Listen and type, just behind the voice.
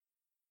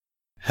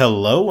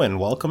Hello and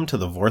welcome to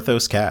the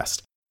Vorthos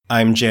Cast.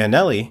 I'm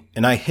Gianelli,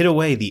 and I hid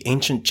away the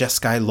ancient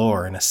Jeskai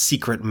lore in a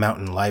secret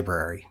mountain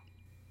library.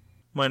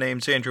 My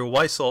name's Andrew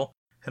Weissel,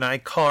 and I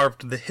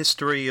carved the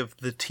history of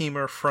the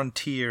Temur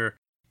frontier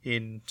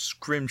in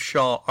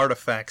Scrimshaw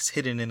artifacts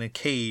hidden in a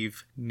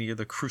cave near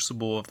the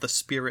crucible of the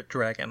Spirit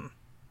Dragon.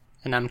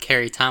 And I'm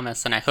Carrie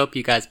Thomas, and I hope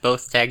you guys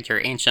both tagged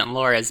your ancient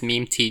lore as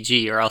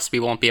MemeTG, or else we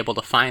won't be able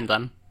to find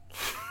them.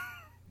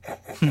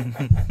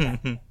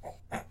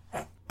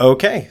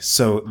 Okay,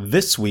 so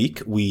this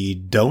week we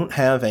don't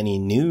have any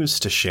news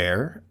to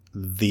share.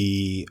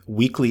 The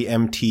weekly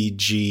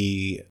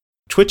MTG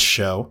Twitch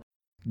show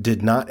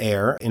did not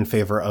air in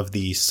favor of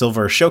the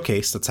Silver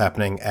Showcase that's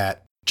happening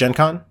at Gen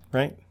Con,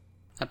 right?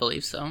 I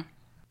believe so.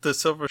 The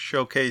Silver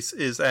Showcase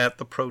is at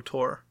the Pro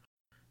Tour.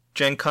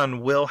 Gen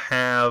Con will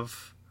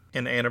have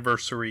an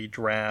anniversary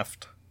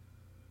draft.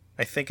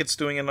 I think it's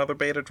doing another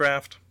beta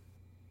draft.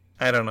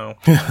 I don't know.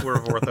 We're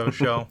a Vorthos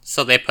show.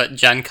 So they put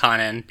Gen Con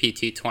and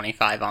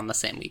PT25 on the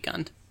same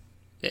weekend.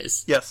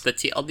 Is yes. The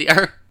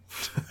TLDR.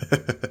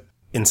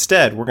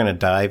 Instead, we're going to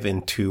dive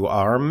into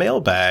our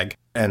mailbag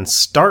and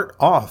start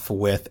off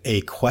with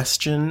a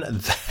question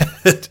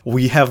that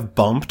we have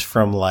bumped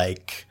from I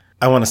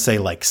want to say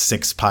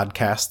 6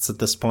 podcasts at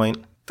this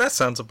point. That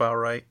sounds about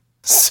right.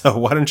 So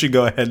why don't you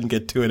go ahead and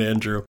get to it,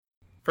 Andrew?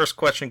 First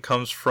question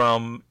comes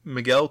from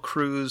Miguel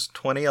Cruz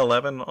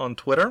 2011 on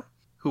Twitter,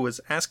 who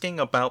is asking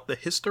about the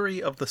history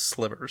of the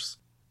slivers.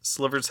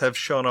 Slivers have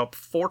shown up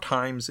 4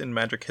 times in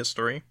Magic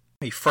history.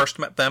 He first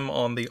met them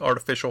on the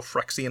artificial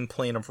Phyrexian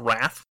plane of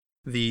Wrath.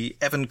 The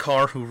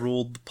Evankar who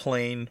ruled the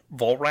plane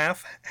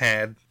Volrath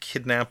had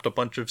kidnapped a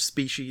bunch of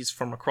species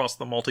from across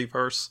the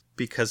multiverse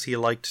because he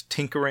liked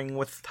tinkering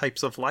with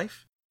types of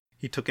life.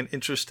 He took an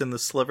interest in the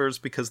slivers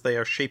because they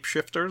are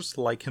shapeshifters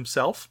like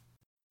himself.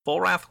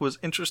 Volrath was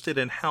interested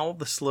in how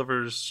the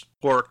slivers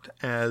worked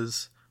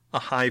as a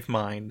hive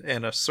mind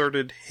and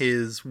asserted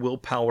his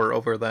willpower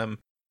over them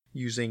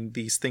using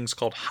these things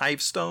called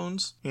hive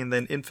stones, and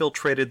then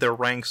infiltrated their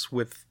ranks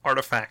with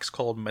artifacts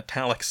called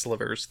metallic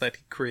slivers that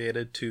he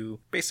created to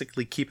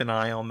basically keep an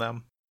eye on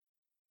them.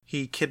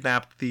 He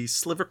kidnapped the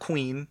Sliver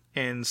Queen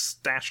and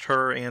stashed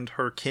her and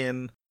her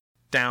kin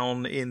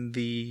down in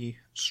the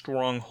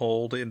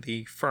stronghold in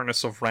the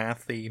Furnace of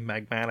Wrath, the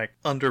magmatic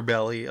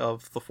underbelly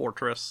of the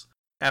fortress.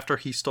 After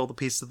he stole the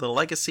piece of the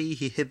legacy,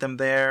 he hid them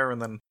there,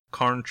 and then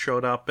Karn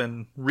showed up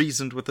and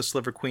reasoned with the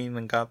Sliver Queen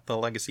and got the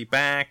legacy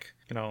back.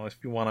 If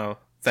you want to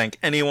thank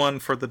anyone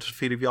for the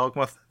defeat of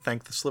Yawgmoth,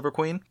 thank the Sliver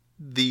Queen.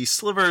 The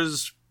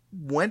slivers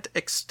went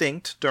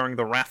extinct during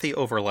the Wrathy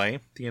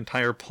overlay. The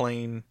entire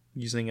plane,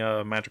 using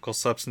a magical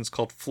substance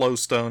called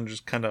Flowstone,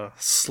 just kind of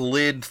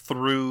slid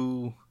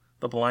through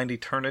the Blind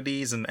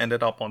Eternities and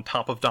ended up on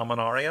top of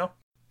Dominaria.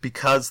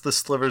 Because the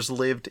slivers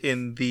lived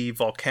in the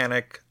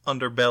volcanic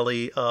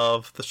underbelly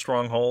of the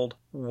stronghold,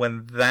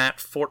 when that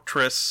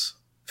fortress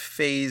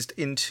phased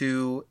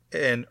into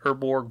an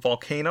Urborg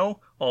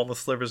volcano, all the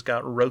slivers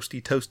got roasty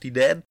toasty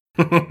dead.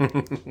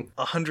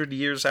 100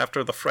 years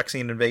after the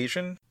Phyrexian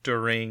invasion,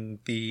 during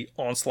the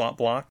Onslaught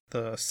block,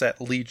 the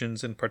set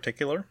Legions in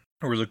particular,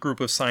 there was a group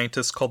of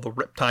scientists called the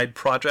Riptide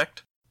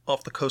Project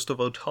off the coast of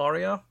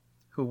Otaria,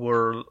 who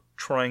were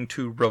trying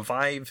to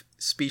revive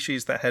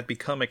species that had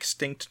become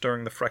extinct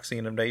during the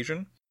Phyrexian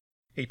invasion.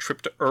 A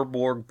trip to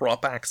Urborg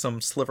brought back some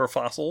sliver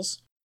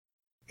fossils,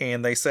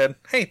 and they said,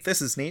 hey,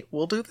 this is neat,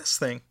 we'll do this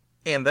thing.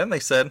 And then they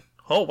said,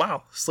 oh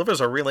wow,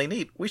 slivers are really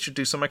neat, we should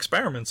do some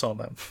experiments on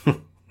them.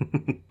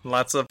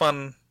 Lots of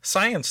fun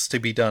science to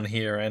be done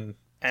here, and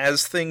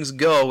as things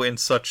go in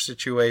such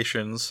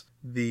situations,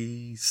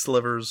 the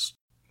slivers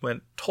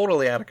went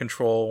totally out of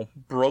control,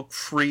 broke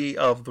free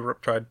of the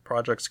Riptide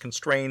Project's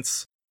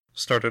constraints,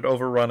 started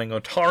overrunning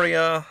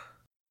Otaria,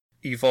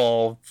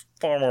 evolved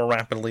far more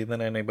rapidly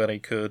than anybody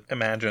could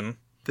imagine.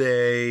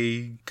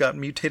 They got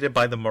mutated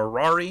by the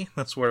Mirari,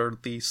 that's where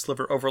the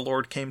Sliver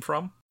Overlord came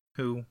from,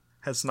 who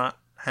has not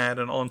had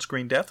an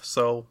on-screen death,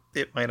 so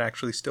it might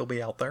actually still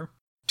be out there.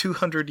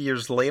 200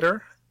 years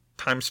later,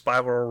 Time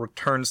Spiral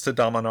returns to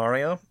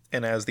Dominaria,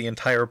 and as the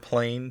entire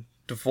plane,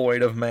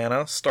 devoid of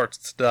mana, starts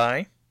to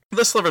die,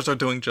 the slivers are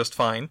doing just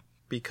fine,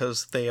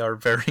 because they are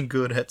very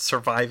good at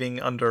surviving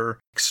under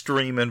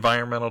extreme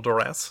environmental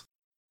duress.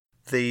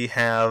 They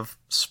have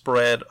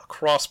spread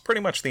across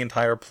pretty much the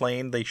entire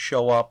plane. They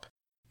show up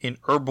in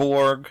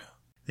Urborg,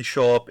 they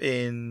show up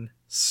in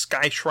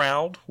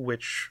Skyshroud,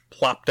 which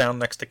plopped down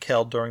next to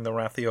Keld during the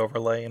Wrathy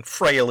overlay, and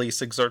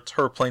Freyalise exerts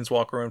her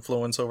planeswalker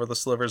influence over the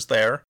slivers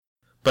there.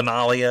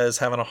 Benalia is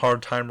having a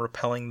hard time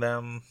repelling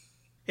them.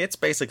 It's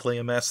basically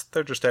a mess.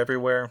 They're just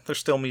everywhere. They're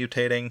still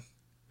mutating.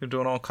 They're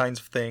doing all kinds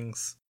of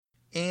things.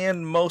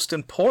 And most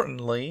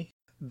importantly,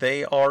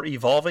 they are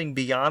evolving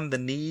beyond the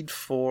need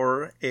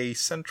for a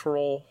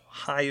central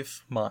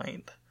hive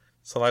mind.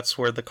 So that's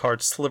where the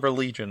card Sliver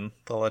Legion,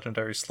 the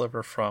legendary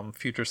sliver from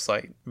Future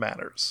Sight,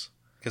 matters.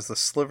 Because the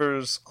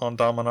slivers on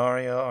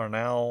Dominaria are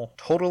now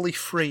totally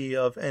free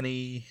of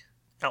any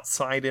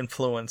outside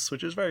influence,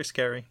 which is very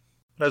scary.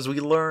 As we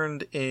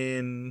learned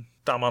in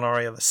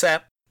Dominaria the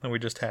set that we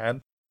just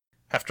had,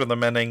 After the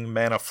mending,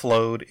 mana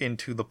flowed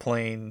into the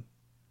plane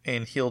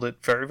and healed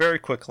it very, very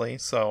quickly.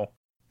 So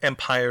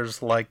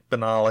empires like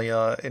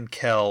Benalia and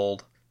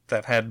Keld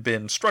that had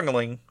been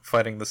struggling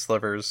fighting the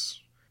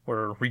slivers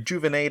were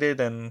rejuvenated,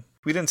 and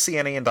we didn't see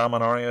any in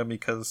Dominaria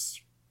because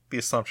the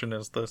assumption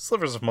is the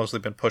slivers have mostly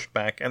been pushed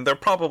back, and they're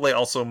probably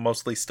also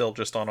mostly still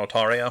just on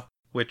Otaria,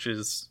 which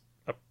is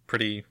a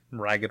pretty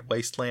ragged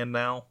wasteland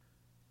now.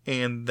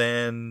 And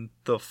then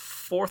the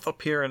fourth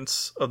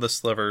appearance of the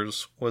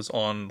slivers was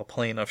on the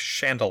plane of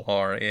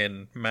Chandalar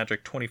in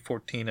Magic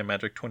 2014 and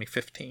Magic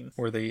 2015,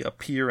 where they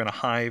appear in a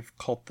hive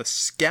called the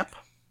Skep.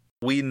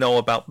 We know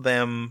about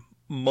them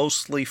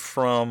mostly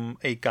from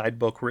a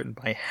guidebook written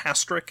by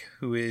Hastrick,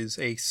 who is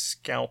a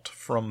scout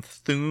from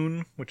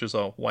Thune, which is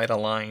a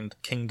white-aligned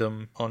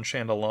kingdom on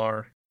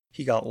Chandalar.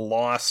 He got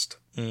lost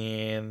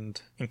and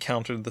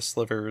encountered the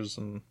slivers,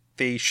 and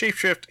they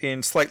shapeshift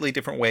in slightly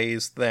different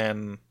ways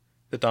than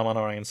the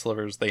Dominarian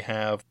slivers. They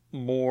have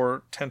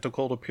more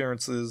tentacled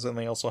appearances, and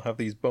they also have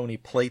these bony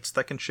plates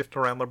that can shift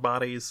around their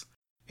bodies,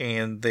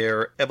 and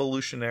their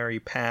evolutionary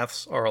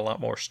paths are a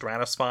lot more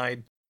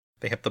stratified.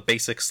 They have the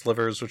basic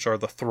slivers, which are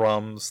the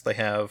Thrums. They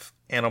have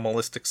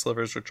animalistic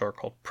slivers, which are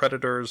called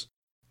predators.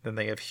 Then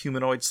they have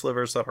humanoid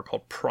slivers that are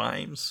called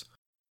primes.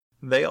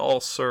 They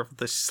all serve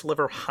the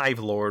Sliver Hive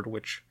Lord,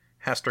 which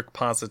Hastrick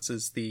posits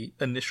is the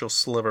initial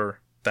sliver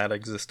that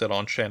existed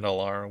on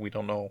Chandalar. We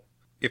don't know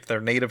if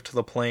they're native to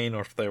the plane or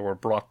if they were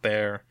brought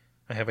there.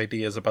 I have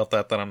ideas about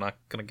that I'm not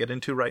going to get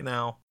into right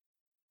now.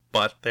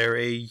 But they're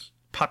a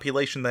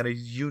population that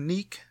is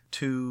unique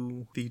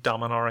to the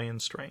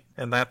Dominarian strain,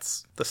 and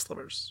that's the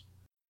slivers.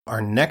 Our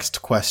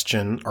next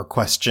question, or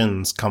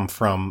questions, come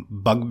from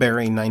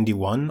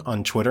Bugberry91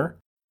 on Twitter.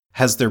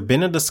 Has there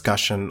been a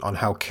discussion on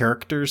how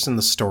characters in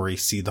the story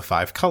see the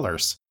 5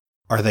 colors?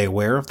 Are they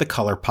aware of the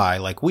color pie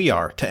like we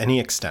are, to any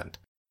extent?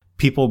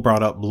 People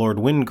brought up Lord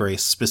Windgrace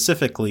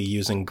specifically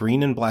using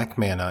green and black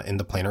mana in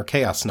the Planar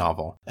Chaos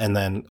novel. And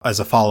then, as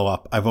a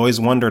follow-up, I've always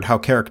wondered how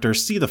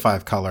characters see the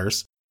 5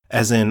 colors,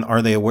 as in,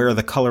 are they aware of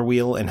the color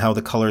wheel and how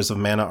the colors of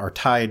mana are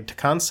tied to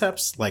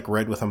concepts like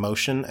red with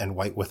emotion and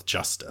white with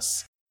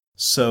justice?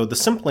 So the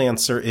simple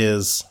answer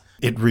is,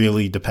 it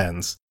really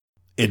depends.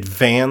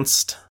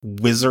 Advanced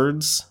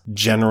wizards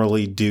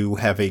generally do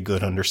have a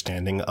good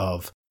understanding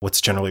of what's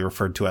generally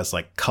referred to as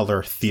like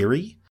color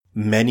theory.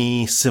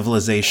 Many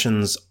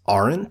civilizations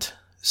aren't.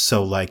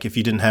 So like if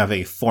you didn't have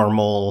a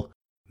formal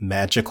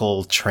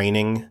magical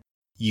training,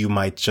 you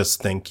might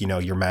just think,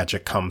 your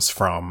magic comes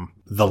from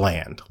the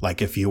land.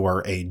 Like if you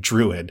were a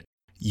druid,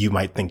 you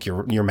might think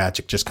your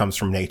magic just comes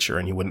from nature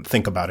and you wouldn't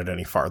think about it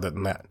any farther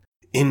than that.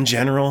 In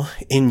general,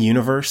 in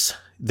universe,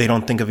 they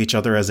don't think of each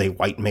other as a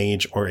white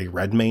mage or a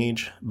red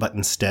mage, but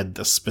instead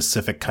the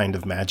specific kind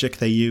of magic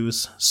they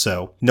use.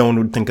 So no one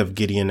would think of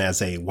Gideon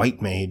as a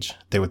white mage,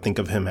 they would think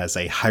of him as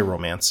a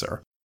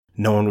hieromancer.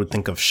 No one would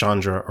think of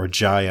Chandra or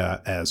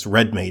Jaya as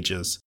red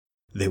mages,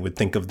 they would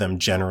think of them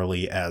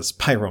generally as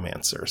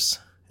pyromancers.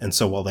 And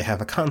so while they have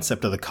a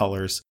concept of the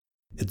colors,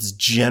 it's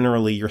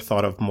generally you're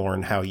thought of more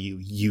in how you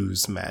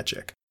use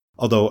magic.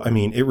 Although,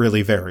 it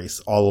really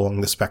varies all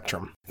along the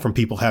spectrum, from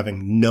people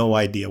having no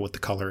idea what the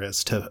color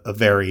is to a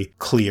very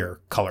clear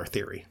color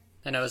theory.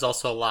 And it was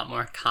also a lot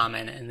more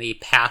common in the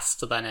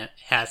past than it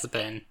has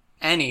been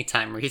any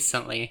time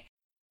recently.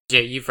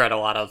 Jay, you've read a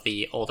lot of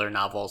the older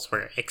novels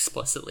where it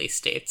explicitly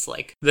states,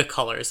 like, the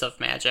colors of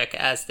magic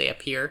as they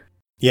appear.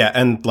 Yeah,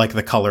 and, like,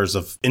 the colors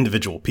of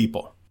individual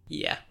people.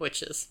 Yeah,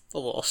 which is a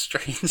little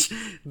strange.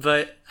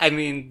 But,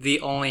 the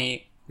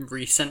only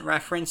recent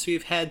reference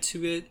we've had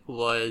to it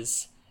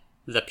was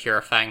the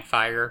Purifying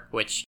Fire,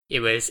 which it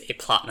was a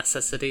plot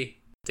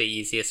necessity. The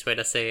easiest way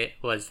to say it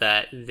was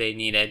that they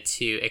needed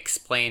to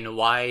explain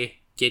why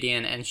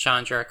Gideon and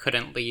Chandra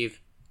couldn't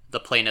leave the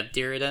plane of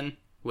Diridan,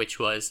 which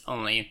was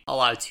only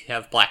allowed to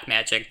have black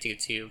magic due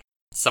to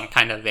some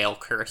kind of veil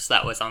curse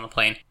that was on the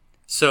plane.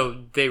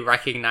 So they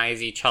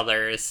recognize each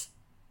other's,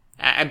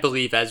 I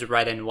believe, as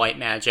red and white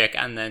magic,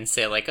 and then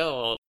say like,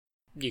 oh,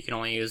 you can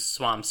only use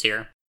swamps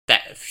here.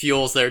 That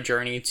fuels their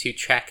journey to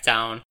track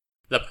down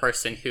the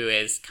person who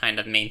is kind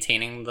of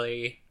maintaining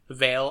the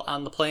veil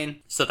on the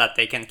plane so that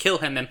they can kill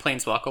him and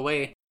planes walk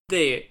away.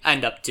 They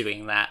end up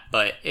doing that,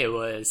 but it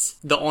was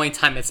the only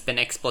time it's been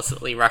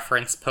explicitly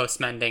referenced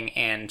post-mending,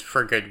 and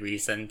for good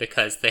reason,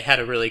 because they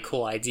had a really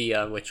cool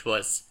idea, which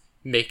was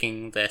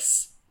making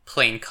this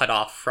plane cut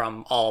off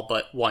from all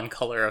but one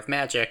color of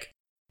magic,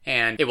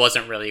 and it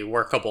wasn't really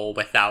workable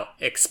without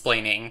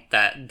explaining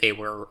that they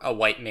were a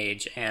white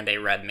mage and a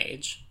red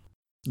mage.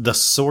 The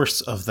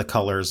source of the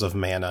colors of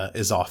mana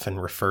is often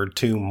referred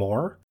to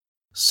more.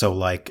 So,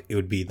 like, it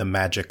would be the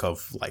magic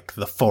of, like,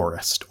 the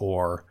forest,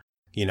 or,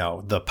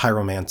 the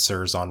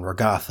pyromancers on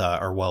Regatha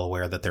are well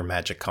aware that their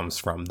magic comes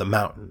from the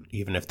mountain,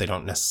 even if they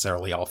don't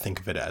necessarily all think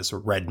of it as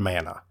red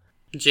mana.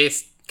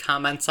 Jace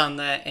comments on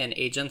that in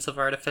Agents of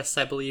Artifice,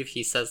 I believe.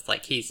 He says,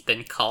 like, he's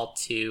been called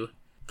to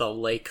the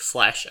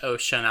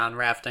lake/ocean on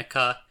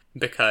Ravnica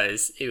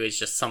because it was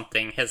just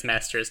something his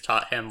masters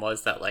taught him,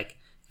 was that, like,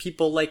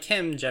 people like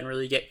him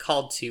generally get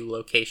called to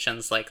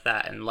locations like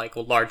that and like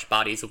large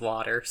bodies of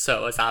water,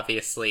 so it's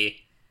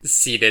obviously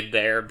seated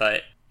there,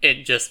 but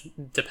it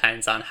just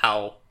depends on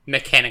how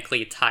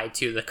mechanically tied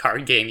to the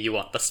card game you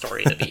want the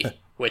story to be,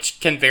 which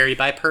can vary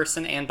by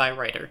person and by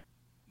writer.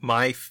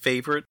 My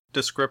favorite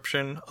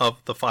description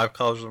of the 5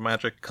 Colors of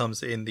Magic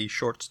comes in the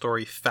short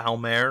story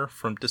Falmare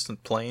from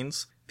Distant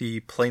Plains. The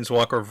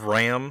Planeswalker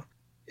Vram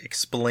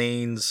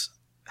explains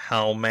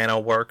how mana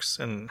works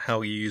and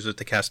how you use it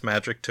to cast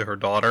magic to her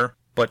daughter,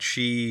 but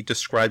she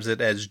describes it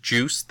as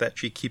juice that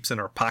she keeps in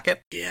her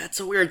pocket. Yeah, it's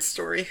a weird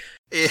story.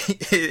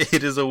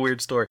 It is a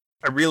weird story.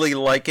 I really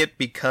like it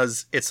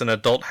because it's an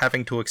adult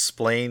having to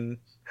explain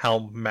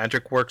how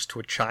magic works to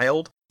a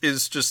child.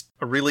 Is just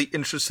a really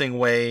interesting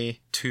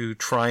way to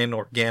try and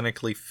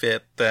organically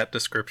fit that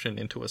description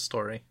into a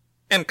story.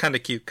 And kind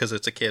of cute because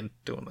it's a kid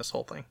doing this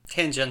whole thing.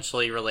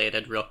 Tangentially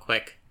related, real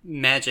quick.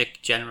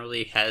 Magic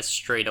generally has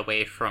strayed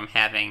away from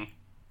having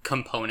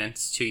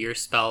components to your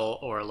spell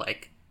or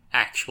like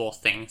actual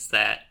things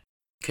that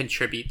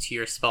contribute to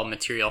your spell.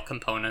 Material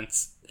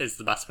components is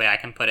the best way I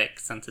can put it,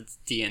 since it's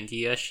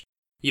D&D-ish.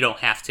 You don't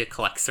have to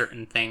collect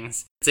certain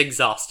things. It's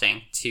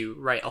exhausting to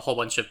write a whole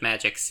bunch of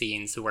magic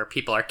scenes where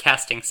people are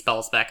casting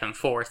spells back and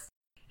forth,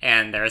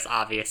 and there's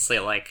obviously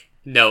like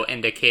no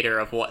indicator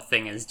of what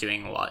thing is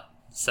doing what.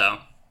 So,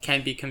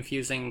 can be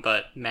confusing,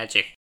 but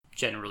magic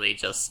generally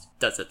just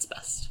does its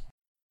best.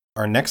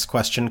 Our next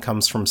question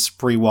comes from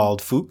Spreewald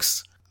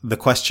Fuchs. The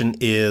question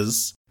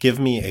is, give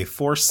me a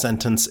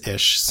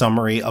 4-sentence-ish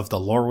summary of the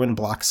Lorwyn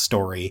block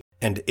story,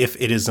 and if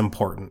it is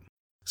important.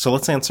 So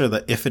let's answer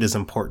the if it is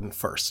important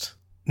first.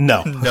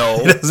 No.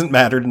 It hasn't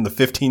mattered in the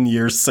 15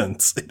 years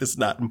since. It is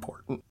not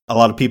important. A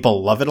lot of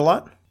people love it a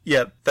lot.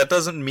 Yeah, that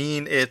doesn't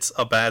mean it's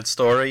a bad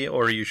story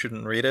or you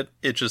shouldn't read it.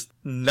 It's just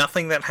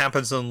nothing that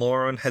happens in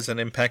Lorwyn has an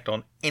impact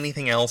on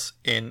anything else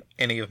in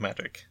any of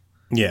Magic.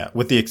 Yeah,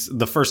 with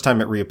the first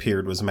time it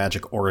reappeared was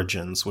Magic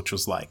Origins, which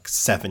was like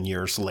 7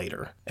 years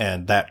later,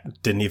 and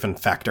that didn't even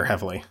factor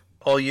heavily.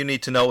 All you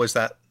need to know is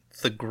that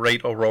the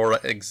Great Aurora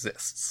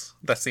exists.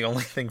 That's the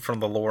only thing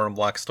from the Lorwyn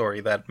block story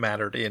that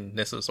mattered in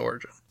Nissa's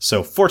origin.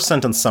 So,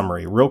 4-sentence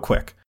summary, real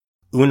quick.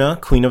 Una,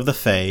 Queen of the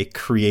Fae,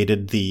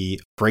 created the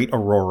Great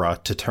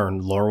Aurora to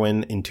turn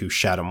Lorwyn into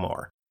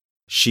Shadowmoor.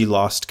 She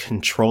lost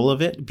control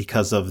of it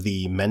because of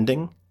the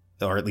mending,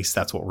 or at least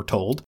that's what we're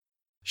told.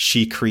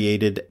 She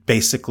created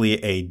basically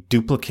a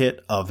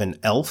duplicate of an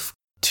elf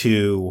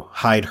to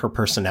hide her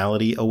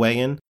personality away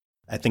in.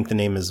 I think the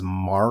name is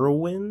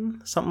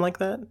Marwyn, something like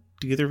that.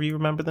 Do either of you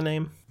remember the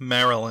name?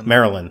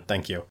 Marilyn,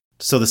 thank you.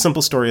 So the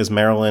simple story is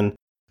Marilyn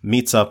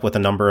meets up with a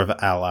number of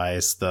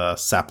allies, the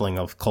Sapling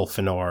of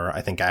Kolfinor,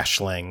 I think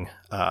Ashling,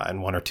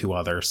 and one or two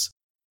others.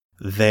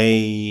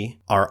 They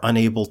are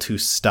unable to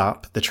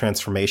stop the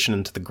transformation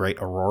into the Great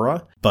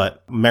Aurora,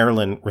 but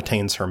Marilyn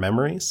retains her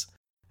memories,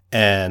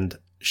 and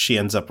she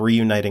ends up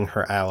reuniting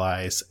her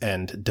allies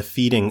and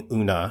defeating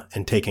Una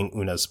and taking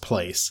Una's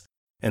place.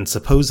 And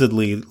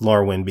supposedly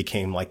Lorwyn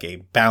became like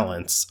a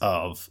balance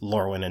of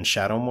Lorwyn and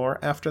Shadowmoor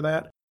after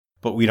that.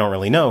 But we don't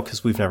really know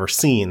because we've never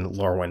seen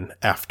Lorwyn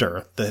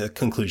after the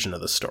conclusion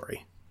of the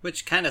story.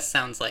 Which kind of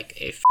sounds like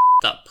a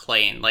up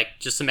plane. Like,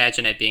 just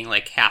imagine it being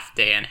like half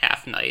day and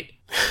half night.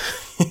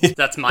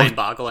 That's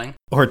mind-boggling.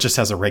 Or it just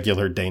has a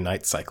regular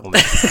day-night cycle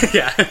now.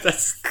 Yeah,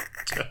 that's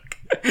the joke.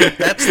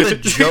 That's the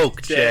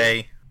joke,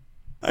 Jay.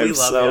 I'm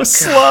so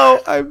slow.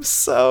 I'm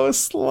so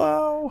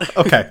slow.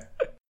 Okay.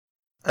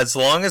 As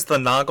long as the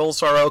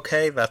Noggles are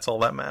okay, that's all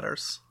that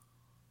matters.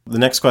 The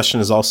next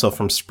question is also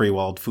from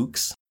Spreewald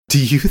Fuchs.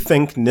 Do you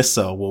think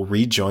Nissa will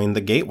rejoin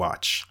the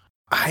Gatewatch?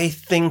 I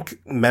think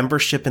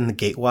membership in the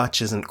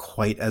Gatewatch isn't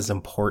quite as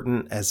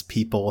important as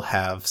people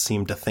have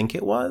seemed to think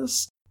it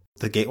was.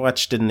 The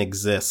Gatewatch didn't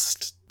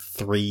exist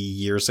 3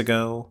 years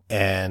ago,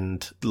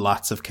 and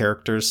lots of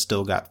characters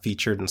still got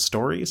featured in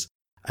stories.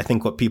 I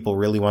think what people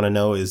really want to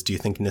know is, do you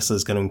think Nissa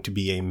is going to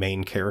be a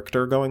main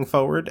character going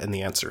forward? And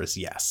the answer is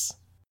yes.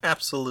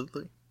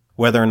 Absolutely.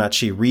 Whether or not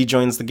she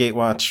rejoins the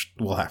Gatewatch,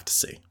 we'll have to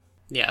see.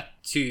 Yeah,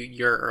 to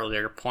your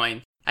earlier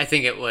point, I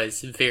think it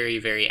was very,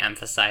 very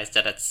emphasized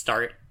at its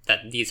start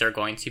that these are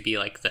going to be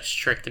like the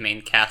strict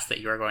main cast that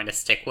you are going to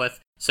stick with.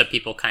 So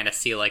people kind of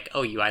see like,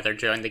 oh, you either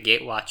join the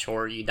Gatewatch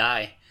or you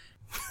die.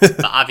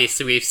 But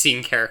obviously we've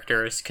seen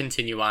characters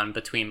continue on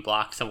between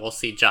blocks, and we'll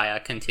see Jaya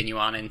continue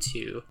on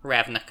into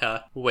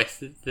Ravnica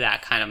with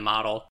that kind of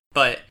model.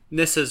 But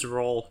Nissa's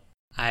role,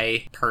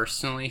 I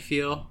personally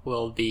feel,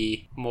 will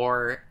be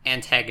more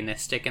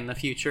antagonistic in the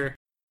future,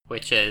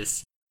 which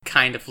is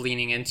kind of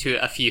leaning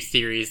into a few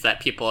theories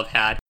that people have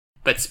had.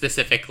 But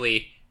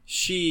specifically,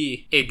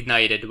 she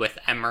ignited with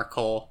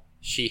Emrakul.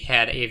 She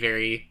had a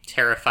very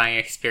terrifying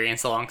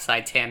experience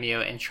alongside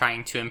Tamiyo in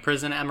trying to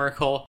imprison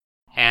Emrakul,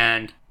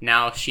 and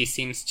now she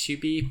seems to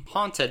be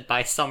haunted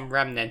by some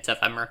remnant of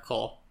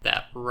Emrakul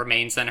that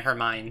remains in her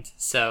mind.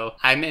 So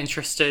I'm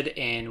interested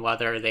in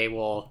whether they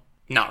will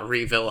not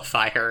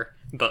re-vilify her,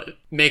 but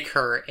make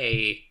her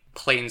a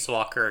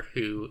planeswalker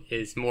who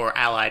is more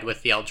allied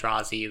with the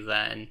Eldrazi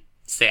than,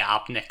 say,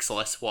 Ob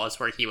Nixilis was,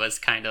 where he was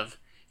kind of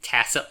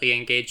tacitly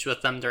engaged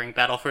with them during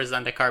Battle for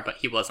Zendikar, but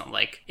he wasn't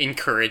like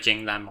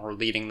encouraging them or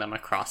leading them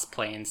across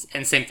planes.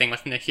 And same thing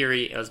with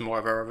Nahiri, it was more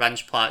of a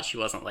revenge plot. She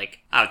wasn't like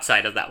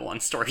outside of that one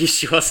story,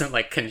 she wasn't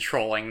like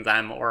controlling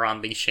them or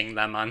unleashing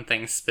them on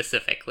things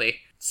specifically.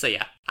 So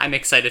yeah, I'm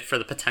excited for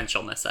the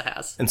potential Nissa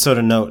has. And so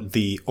to note,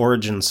 the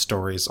origin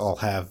stories all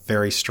have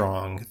very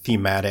strong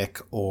thematic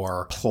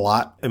or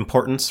plot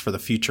importance for the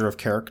future of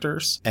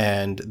characters,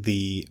 and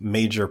the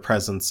major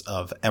presence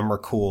of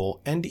Emrakul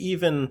and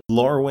even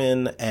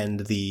Lorwyn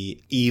and the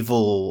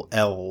evil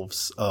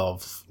elves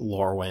of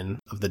Lorwyn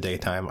of the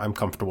daytime, I'm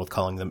comfortable with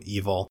calling them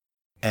evil,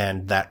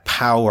 and that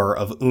power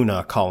of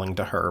Una calling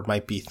to her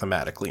might be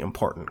thematically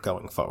important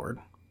going forward.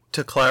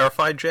 To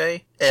clarify,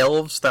 Jay,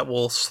 elves that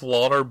will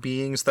slaughter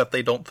beings that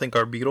they don't think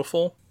are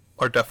beautiful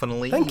are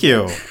definitely Thank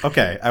evil. you.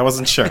 Okay, I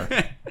wasn't sure.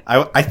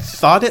 I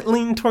thought it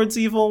leaned towards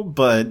evil,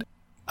 but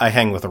I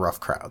hang with a rough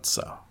crowd,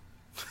 so.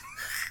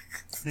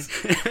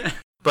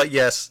 But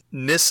yes,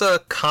 Nissa,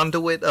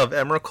 Conduit of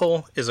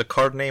Emrakul, is a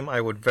card name I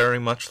would very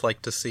much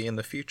like to see in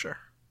the future.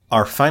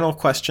 Our final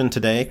question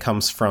today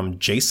comes from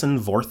Jason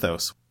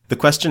Vorthos. The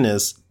question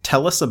is,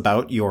 tell us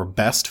about your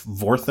best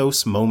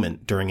Vorthos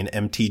moment during an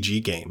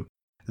MTG game.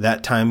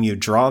 That time you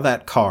draw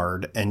that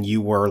card and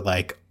you were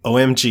like,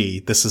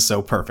 OMG, this is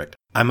so perfect.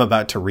 I'm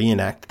about to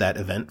reenact that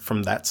event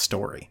from that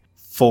story.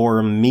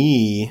 For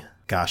me,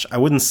 gosh, I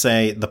wouldn't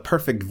say the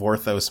perfect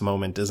Vorthos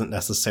moment isn't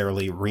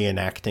necessarily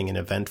reenacting an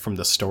event from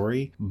the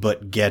story,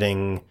 but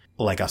getting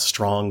like a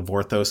strong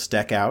Vorthos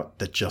deck out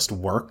that just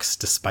works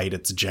despite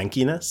its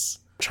jankiness.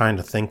 I'm trying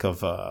to think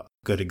of a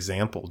good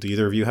example. Do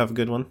either of you have a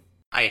good one?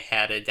 I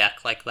had a deck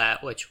like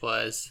that, which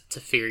was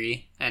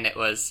Teferi, and it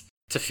was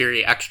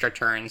Teferi extra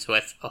turns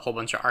with a whole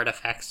bunch of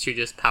artifacts to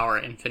just power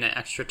infinite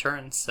extra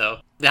turns. So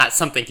that's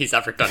something he's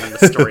ever done in the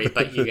story,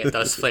 but you get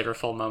those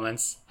flavorful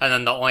moments. And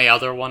then the only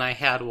other one I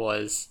had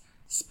was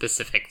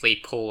specifically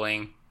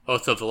pulling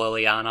Oath of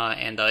Liliana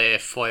and a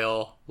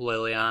foil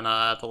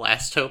Liliana The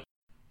Last Hope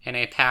in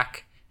a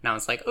pack. And I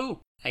was like, ooh,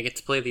 I get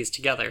to play these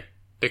together.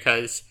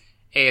 Because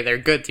A, they're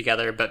good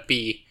together, but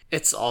B,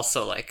 it's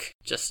also like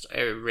just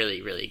a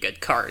really, really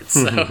good card.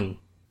 So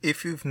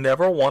if you've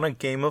never won a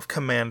game of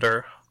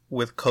Commander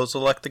with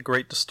Kozilek the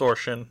Great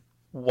Distortion,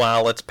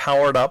 while it's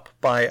powered up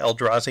by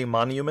Eldrazi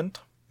Monument,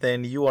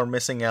 then you are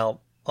missing out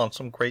on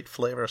some great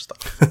flavor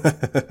stuff.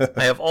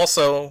 I have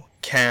also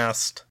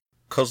cast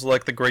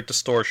Kozilek the Great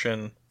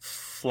Distortion,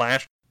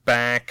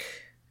 Flashback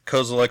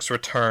Kozilek's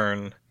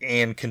Return,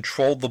 and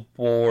controlled the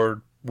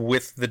board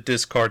with the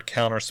discard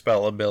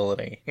counterspell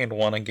ability and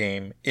won a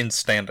game in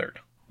Standard,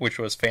 which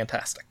was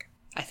fantastic.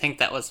 I think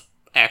that was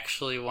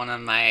actually one of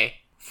my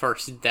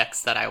first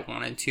decks that I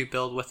wanted to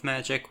build with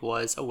Magic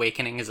was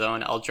Awakening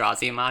Zone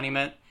Eldrazi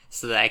Monument,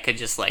 so that I could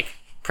just like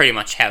pretty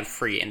much have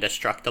free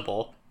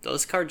Indestructible.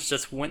 Those cards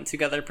just went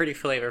together pretty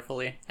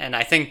flavorfully, and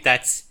I think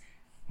that's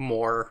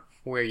more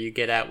where you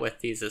get at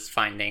with these is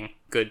finding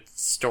good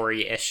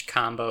story-ish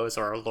combos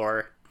or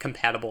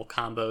lore-compatible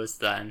combos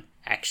than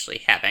actually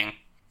having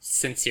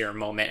sincere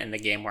moment in the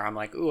game where I'm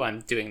like, ooh, I'm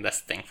doing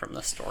this thing from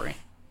the story.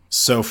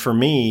 So for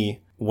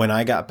me, when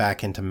I got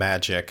back into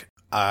Magic,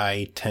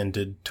 I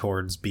tended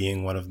towards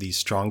being one of the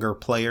stronger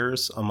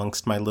players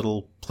amongst my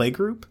little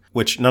playgroup,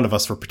 which none of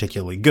us were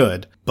particularly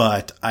good,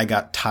 but I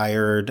got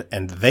tired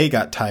and they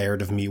got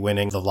tired of me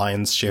winning the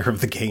lion's share of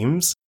the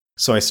games.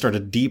 So I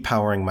started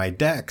depowering my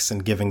decks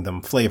and giving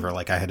them flavor.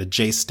 Like I had a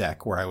Jace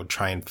deck where I would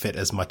try and fit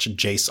as much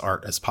Jace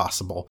art as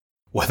possible,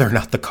 whether or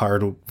not the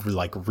card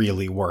like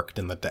really worked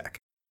in the deck.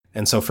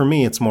 And so for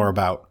me, it's more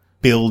about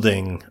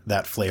building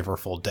that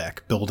flavorful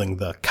deck, building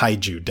the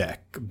Kaiju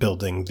deck,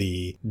 building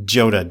the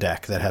Joda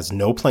deck that has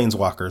no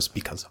Planeswalkers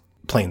because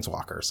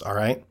Planeswalkers, all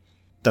right?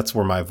 That's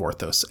where my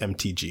Vorthos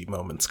MTG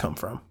moments come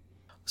from.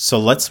 So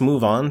let's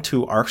move on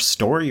to our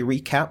story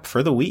recap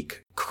for the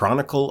week.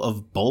 Chronicle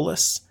of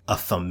Bolas, A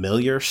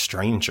Familiar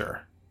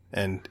Stranger.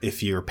 And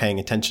if you're paying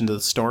attention to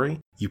the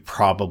story, you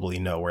probably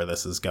know where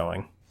this is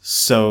going.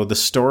 So the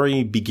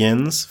story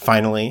begins,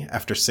 finally,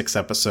 after 6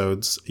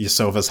 episodes,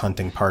 Yasova's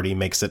hunting party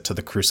makes it to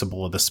the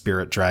Crucible of the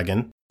Spirit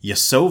Dragon.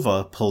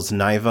 Yasova pulls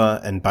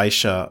Naiva and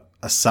Baisha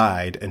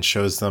aside and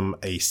shows them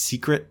a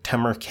secret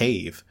Temur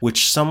cave,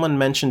 which someone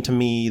mentioned to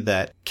me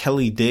that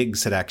Kelly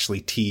Diggs had actually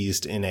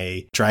teased in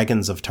a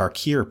Dragons of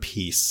Tarkir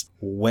piece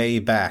way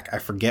back. I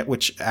forget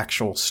which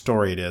actual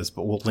story it is,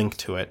 but we'll link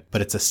to it.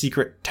 But it's a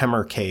secret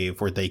Temur cave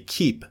where they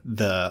keep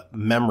the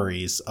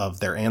memories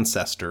of their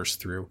ancestors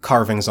through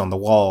carvings on the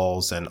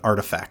walls and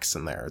artifacts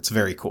in there. It's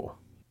very cool.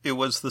 It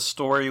was the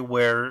story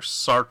where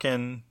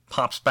Sarkhan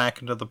pops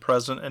back into the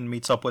present and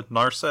meets up with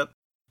Narset.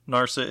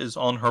 Narset is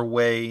on her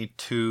way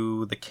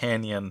to the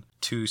canyon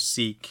to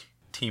seek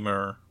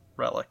Temur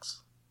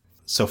relics.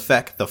 So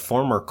Fek, the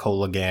former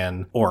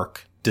Kolagan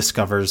orc,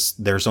 discovers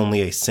there's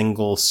only a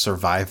single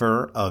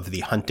survivor of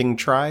the hunting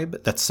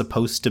tribe that's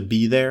supposed to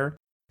be there,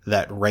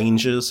 that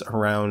ranges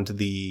around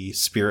the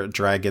spirit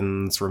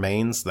dragon's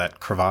remains, that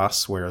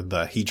crevasse where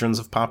the hedrons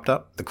have popped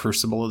up, the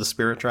crucible of the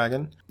spirit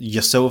dragon.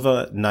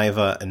 Yasova,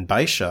 Naiva, and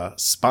Baisha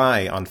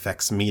spy on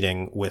Fek's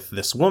meeting with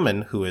this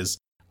woman who is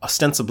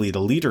ostensibly the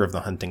leader of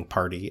the hunting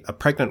party, a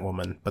pregnant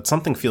woman, but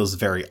something feels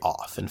very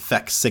off, and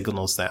Fek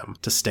signals them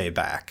to stay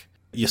back.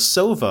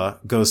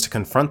 Yasova goes to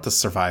confront the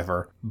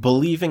survivor,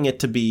 believing it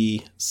to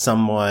be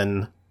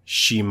someone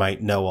she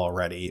might know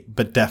already,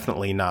 but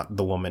definitely not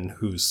the woman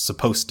who's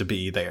supposed to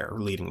be there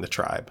leading the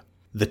tribe.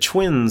 The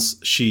twins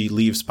she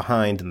leaves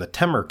behind in the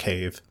Temur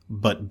cave,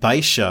 but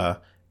Baisha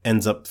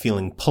ends up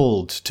feeling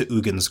pulled to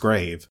Ugin's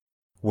grave,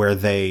 where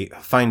they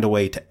find a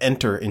way to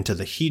enter into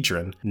the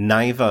Hedron.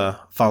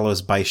 Naiva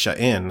follows Baisha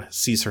in,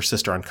 sees her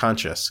sister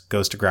unconscious,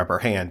 goes to grab her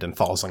hand, and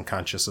falls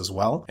unconscious as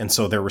well. And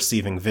so they're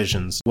receiving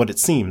visions, what it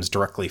seems,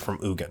 directly from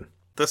Ugin.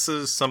 This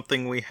is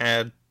something we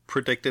had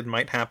predicted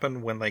might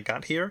happen when they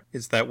got here,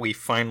 is that we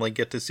finally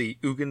get to see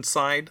Ugin's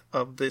side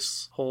of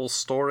this whole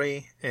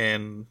story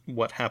and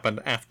what happened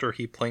after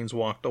he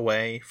planeswalked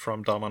away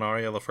from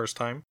Dominaria the first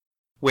time.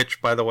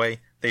 Which, by the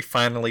way, they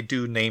finally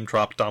do name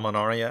drop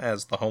Dominaria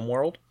as the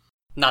homeworld.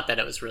 Not that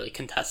it was really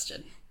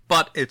contested.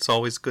 But it's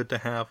always good to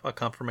have a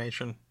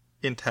confirmation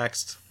in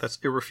text that's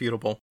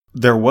irrefutable.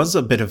 There was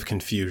a bit of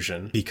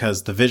confusion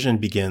because the vision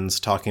begins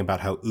talking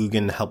about how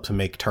Ugin helped to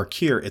make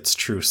Tarkir its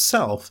true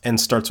self and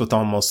starts with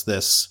almost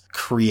this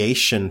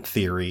creation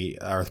theory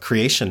or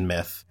creation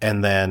myth.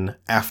 And then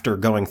after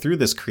going through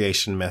this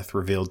creation myth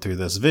revealed through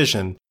this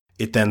vision,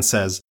 it then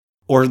says,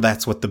 or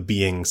that's what the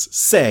beings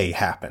say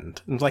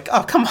happened. And like,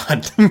 oh, come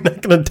on. You're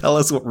not going to tell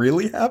us what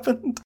really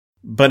happened?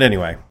 But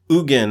anyway,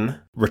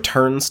 Ugin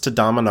returns to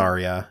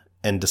Dominaria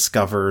and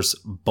discovers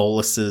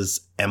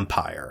Bolas's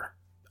empire.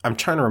 I'm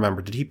trying to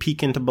remember, did he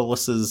peek into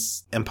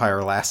Bolas's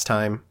empire last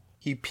time?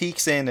 He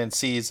peeks in and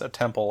sees a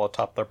temple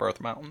atop their birth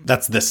mountain.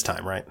 That's this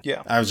time, right?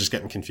 Yeah. I was just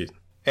getting confused.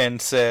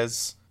 And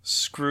says,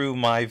 screw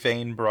my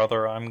vain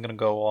brother, I'm going to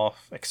go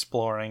off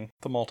exploring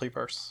the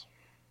multiverse.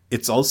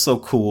 It's also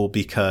cool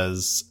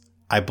because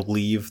I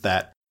believe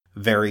that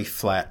very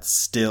flat,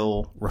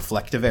 still,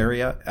 reflective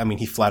area. I mean,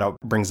 he flat out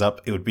brings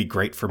up it would be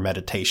great for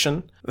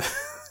meditation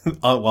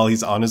while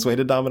he's on his way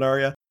to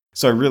Dominaria.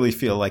 So I really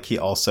feel like he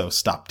also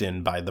stopped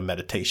in by the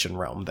meditation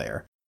realm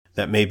there.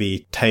 That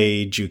maybe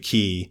Tae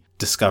Juki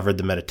discovered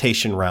the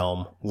meditation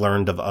realm,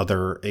 learned of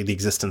the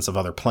existence of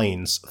other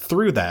planes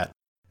through that,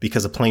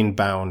 because a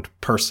plane-bound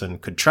person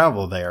could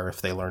travel there if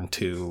they learned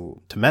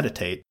to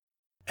meditate,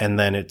 and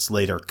then it's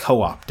later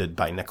co-opted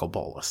by Nicol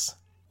Bolas.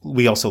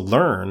 We also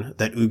learn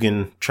that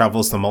Ugin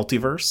travels the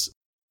multiverse,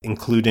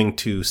 including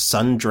to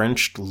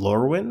sun-drenched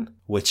Lorwyn,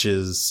 which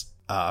is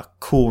a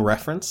cool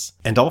reference,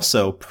 and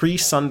also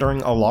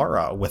pre-sundering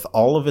Alara with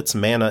all of its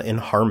mana in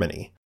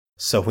harmony.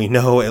 So we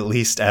know, at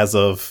least as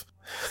of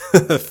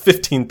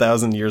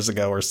 15,000 years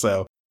ago or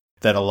so,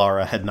 that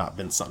Alara had not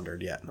been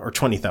sundered yet, or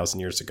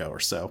 20,000 years ago or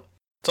so.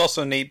 It's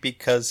also neat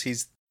because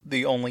he's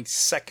the only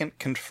second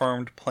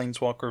confirmed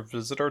Planeswalker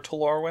visitor to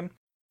Lorwyn.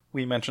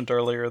 We mentioned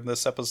earlier in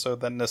this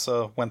episode that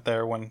Nissa went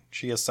there when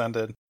she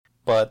ascended,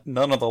 but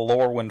none of the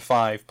Lorwyn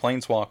 5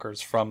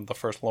 Planeswalkers from the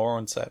first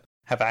Lorwyn set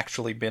have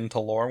actually been to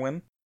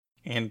Lorwyn.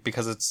 And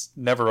because it's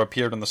never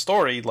appeared in the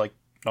story, like,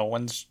 no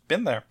one's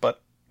been there.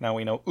 But now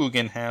we know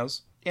Ugin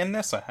has, and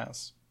Nissa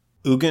has.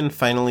 Ugin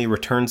finally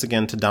returns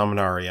again to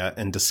Dominaria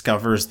and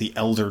discovers the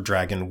Elder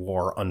Dragon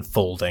War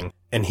unfolding,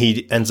 and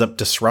he ends up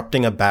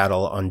disrupting a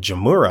battle on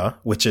Jamura,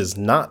 which is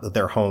not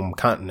their home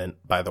continent,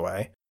 by the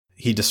way.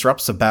 He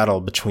disrupts a battle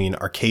between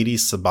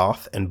Arcades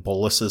Sabath and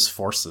Bolas's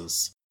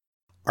forces.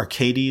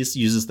 Arcades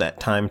uses that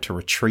time to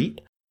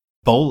retreat.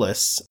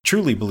 Bolas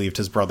truly believed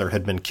his brother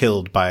had been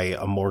killed by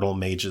a mortal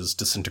mage's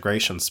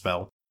disintegration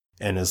spell,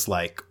 and is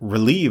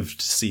relieved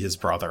to see his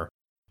brother,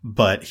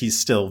 but he's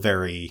still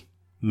very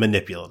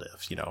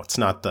manipulative. It's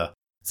not the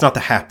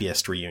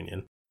happiest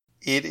reunion.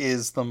 It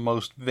is the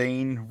most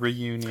vain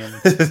reunion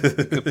you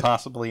could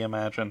possibly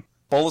imagine.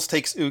 Bolas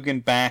takes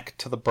Ugin back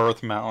to the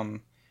birth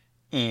mountain,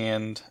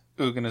 and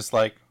Ugin is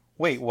like,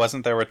 wait,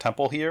 wasn't there a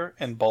temple here?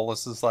 And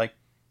Bolas is like,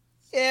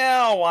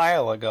 yeah, a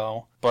while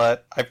ago.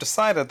 But I've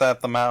decided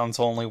that the mountain's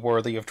only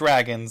worthy of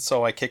dragons,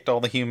 so I kicked all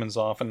the humans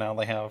off, and now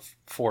they have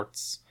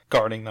forts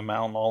guarding the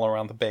mountain all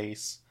around the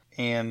base.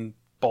 And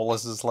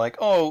Bolas is like,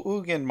 oh,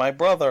 Ugin, my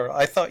brother,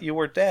 I thought you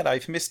were dead.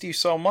 I've missed you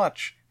so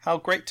much. How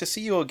great to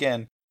see you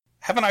again.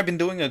 Haven't I been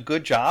doing a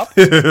good job?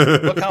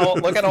 Look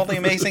at all the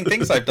amazing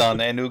things I've done.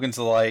 And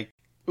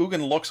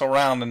Ugin looks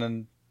around, and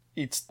then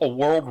it's a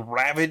world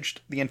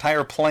ravaged, the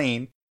entire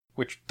plane,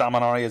 which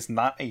Dominaria is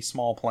not a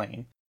small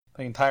plane.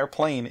 The entire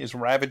plane is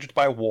ravaged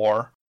by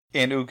war,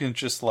 and Ugin's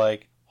just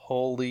like,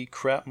 holy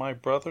crap, my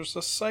brother's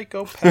a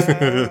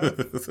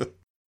psychopath.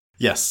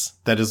 Yes,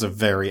 that is a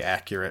very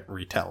accurate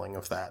retelling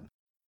of that.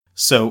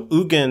 So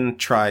Ugin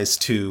tries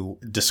to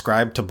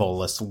describe to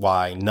Bolas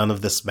why none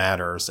of this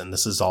matters, and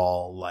this is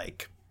all,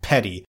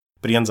 petty,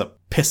 but he ends up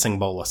pissing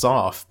Bolas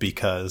off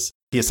because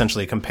he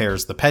essentially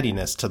compares the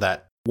pettiness to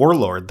that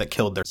warlord that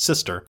killed their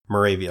sister,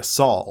 Moravia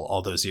Sol,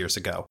 all those years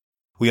ago.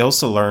 We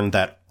also learned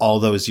that all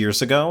those years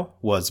ago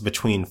was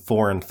between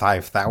 4,000 and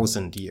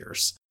 5,000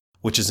 years,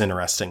 which is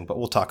interesting, but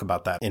we'll talk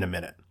about that in a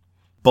minute.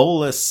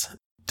 Bolas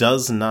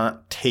does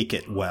not take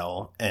it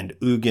well, and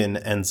Ugin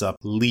ends up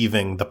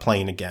leaving the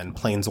plane again,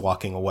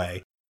 planeswalking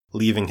away,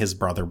 leaving his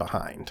brother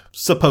behind,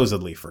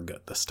 supposedly for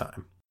good this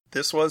time.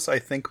 This was, I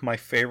think, my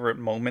favorite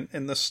moment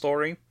in this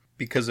story,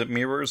 because it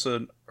mirrors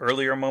an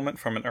earlier moment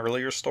from an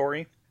earlier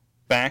story.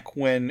 Back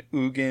when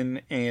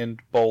Ugin and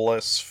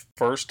Bolas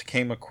first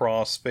came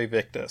across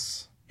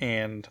Vivictus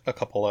and a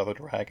couple other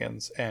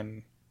dragons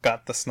and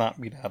got the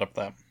snot beat out of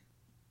them.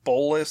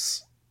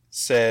 Bolas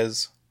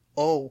says,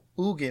 "Oh,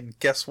 Ugin,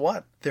 guess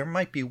what? There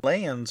might be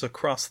lands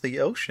across the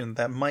ocean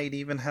that might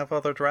even have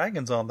other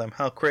dragons on them.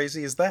 How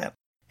crazy is that?"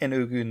 And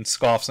Ugin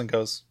scoffs and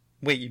goes,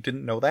 "Wait, you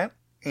didn't know that?"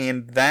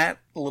 And that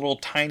little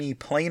tiny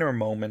planar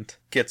moment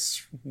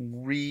gets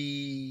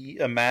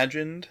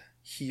reimagined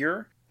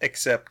here,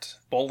 except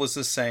Bolas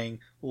is saying,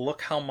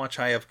 "Look how much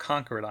I have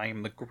conquered. I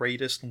am the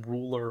greatest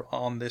ruler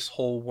on this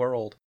whole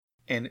world."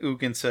 And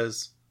Ugin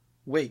says,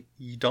 "Wait,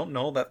 you don't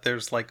know that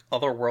there's like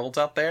other worlds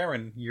out there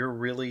and you're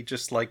really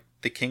just like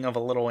the king of a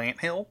little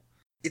anthill?"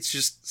 It's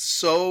just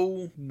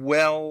so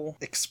well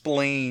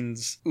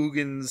explains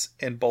Ugin's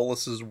and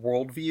Bolas's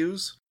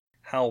worldviews.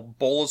 How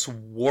Bolas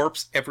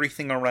warps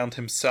everything around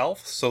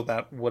himself so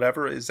that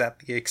whatever is at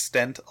the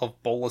extent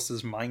of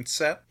Bolas's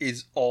mindset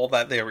is all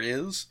that there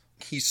is.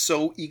 He's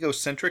so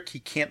egocentric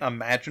he can't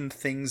imagine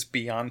things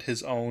beyond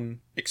his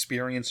own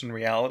experience and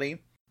reality.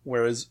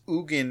 Whereas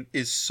Ugin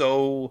is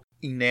so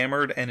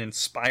enamored and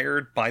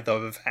inspired by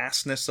the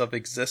vastness of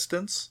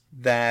existence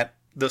that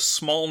the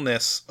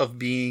smallness of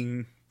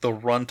being the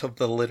runt of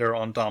the litter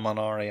on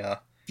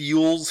Dominaria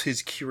fuels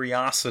his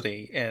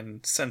curiosity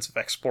and sense of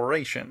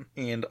exploration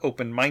and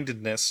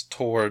open-mindedness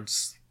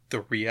towards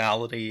the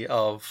reality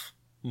of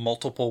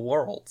multiple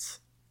worlds.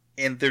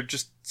 And they're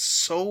just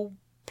so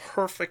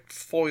perfect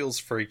foils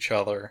for each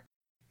other.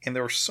 And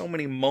there are so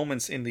many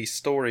moments in these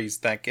stories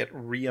that get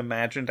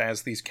reimagined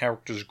as these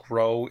characters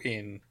grow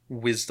in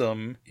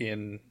wisdom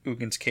in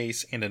Ugin's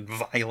case and in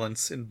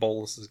violence in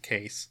Bolas's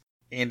case.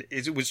 And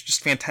it was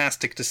just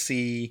fantastic to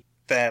see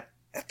that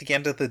at the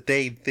end of the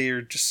day,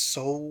 they're just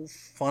so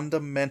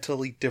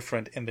fundamentally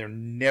different and they're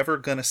never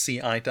going to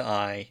see eye to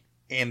eye.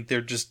 And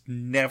they're just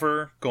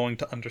never going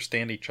to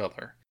understand each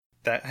other.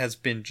 That has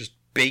been just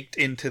baked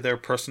into their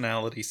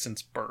personality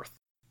since birth.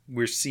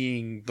 We're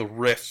seeing the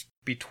rift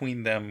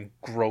between them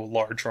grow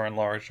larger and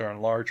larger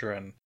and larger,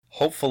 and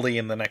hopefully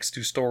in the next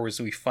two stories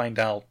we find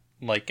out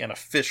like an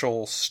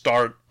official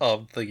start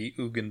of the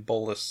Ugin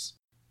Bolas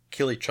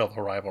kill each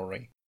other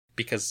rivalry,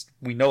 because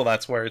we know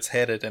that's where it's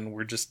headed and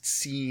we're just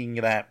seeing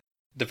that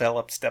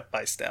develop step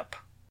by step.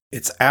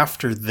 It's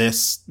after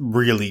this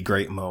really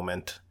great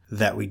moment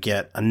that we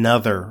get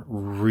another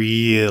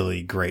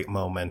really great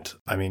moment.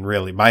 I mean,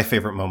 really, my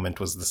favorite moment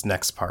was this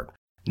next part.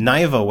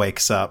 Naiva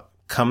wakes up,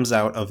 comes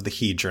out of the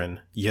Hedron.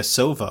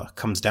 Yasova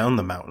comes down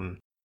the mountain,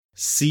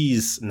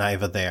 sees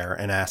Naiva there,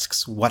 and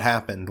asks, "What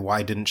happened?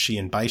 Why didn't she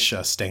and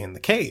Baisha stay in the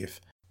cave?"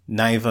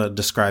 Naiva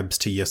describes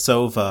to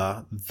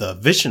Yasova the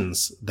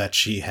visions that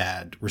she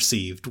had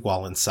received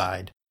while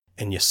inside,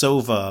 and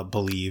Yasova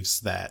believes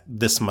that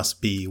this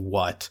must be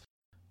what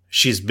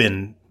she's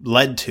been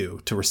led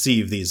to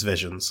receive these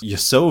visions.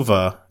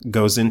 Yasova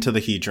goes into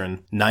the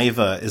Hedron.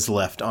 Naiva is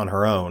left on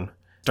her own,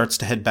 starts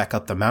to head back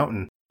up the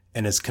mountain,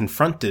 and is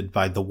confronted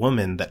by the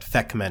woman that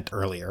Feck meant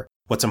earlier.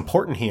 What's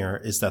important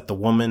here is that the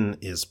woman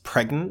is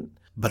pregnant,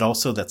 but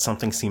also that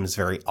something seems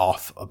very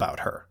off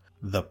about her.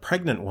 The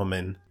pregnant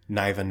woman,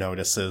 Naiva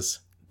notices,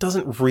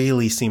 doesn't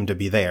really seem to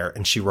be there,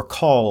 and she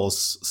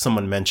recalls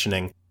someone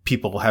mentioning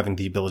people having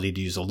the ability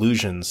to use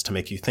illusions to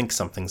make you think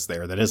something's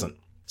there that isn't.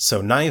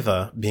 So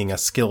Naiva, being a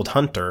skilled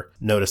hunter,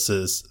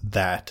 notices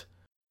that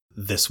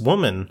this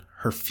woman,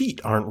 her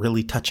feet aren't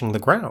really touching the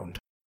ground.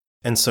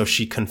 And so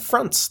she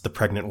confronts the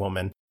pregnant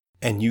woman,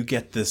 and you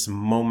get this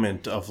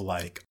moment of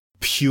like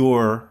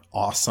pure,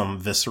 awesome,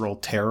 visceral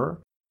terror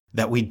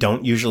that we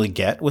don't usually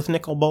get with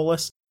Nicol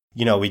Bolas.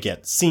 You know, we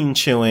get scene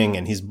chewing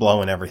and he's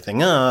blowing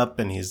everything up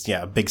and he's,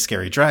 a big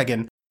scary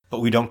dragon, but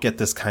we don't get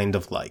this kind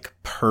of like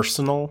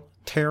personal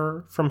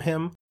terror from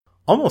him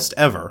almost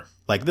ever.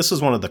 Like, this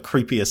is one of the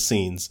creepiest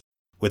scenes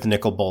with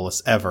Nicol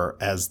Bolas ever,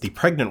 as the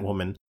pregnant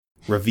woman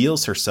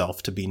reveals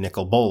herself to be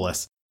Nicol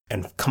Bolas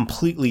and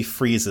completely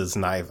freezes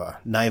Naiva.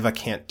 Naiva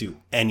can't do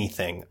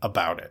anything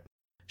about it.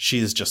 She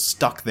is just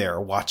stuck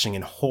there watching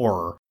in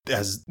horror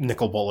as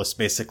Nicol Bolas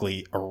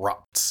basically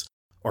erupts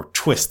or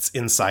twists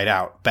inside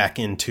out back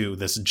into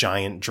this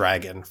giant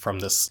dragon from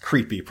this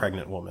creepy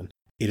pregnant woman.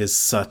 It is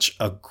such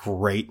a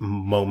great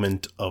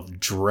moment of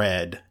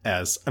dread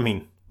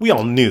we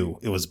all knew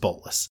it was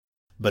Bolas,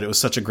 but it was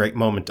such a great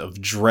moment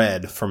of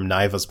dread from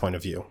Naiva's point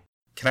of view.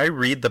 Can I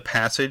read the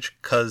passage?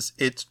 'Cause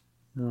it's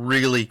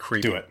really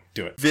creepy.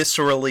 Do it.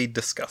 Viscerally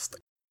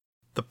disgusting.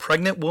 The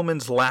pregnant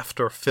woman's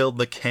laughter filled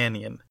the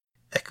canyon,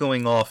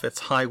 echoing off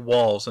its high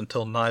walls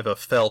until Naiva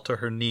fell to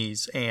her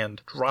knees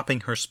and,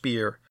 dropping her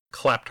spear,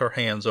 clapped her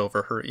hands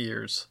over her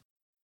ears.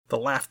 The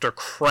laughter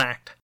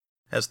cracked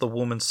as the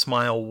woman's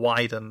smile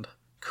widened,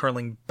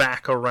 curling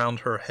back around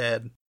her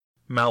head,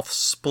 mouth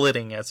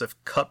splitting as if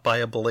cut by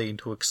a blade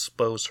to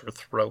expose her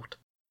throat,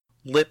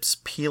 lips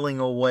peeling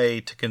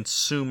away to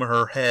consume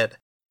her head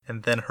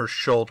and then her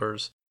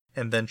shoulders,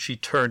 and then she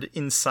turned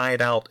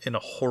inside out in a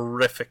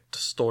horrific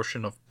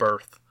distortion of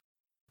birth.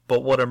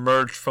 But what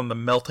emerged from the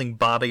melting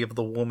body of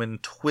the woman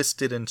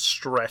twisted and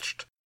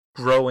stretched,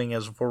 growing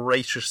as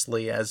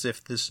voraciously as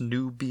if this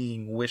new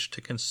being wished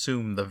to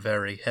consume the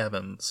very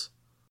heavens.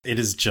 It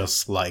is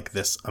just like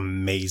this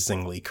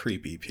amazingly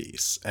creepy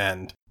piece,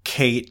 and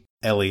Kate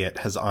Elliott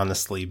has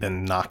honestly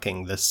been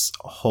knocking this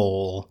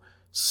whole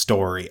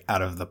story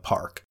out of the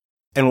park.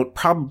 And what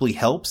probably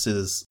helps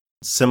is,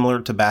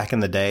 similar to back in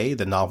the day,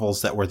 the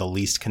novels that were the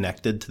least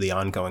connected to the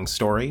ongoing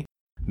story,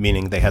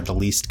 meaning they had the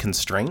least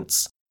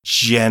constraints,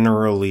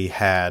 generally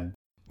had,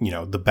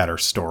 the better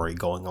story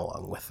going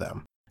along with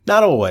them.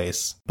 Not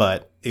always,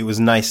 but it was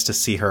nice to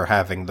see her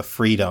having the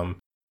freedom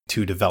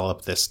to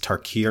develop this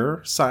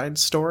Tarkir side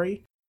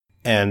story.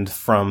 And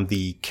from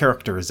the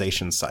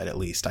characterization side, at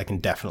least, I can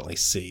definitely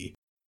see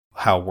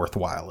how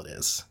worthwhile it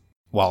is,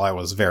 while I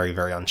was very,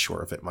 very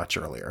unsure of it much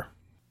earlier.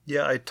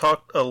 Yeah, I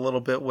talked a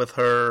little bit with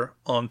her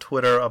on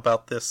Twitter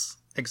about this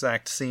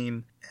exact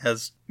scene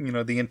as,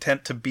 the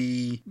intent to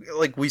be,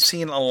 we've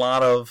seen a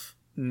lot of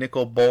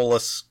Nicol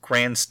Bolas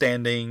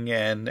grandstanding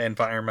and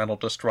environmental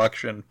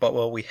destruction, but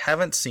what we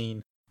haven't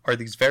seen are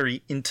these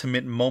very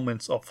intimate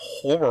moments of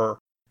horror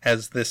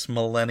as this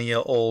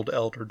millennia-old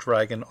Elder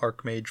Dragon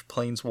Archmage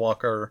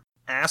Planeswalker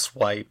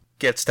asswipe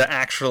gets to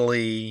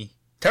actually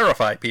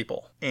terrify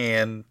people.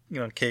 And,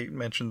 Kate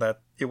mentioned that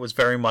it was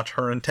very much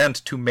her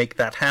intent to make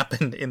that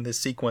happen in this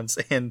sequence,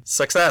 and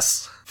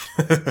success!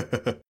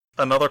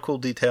 Another cool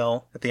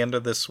detail at the end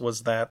of this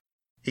was that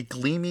a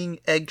gleaming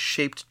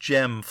egg-shaped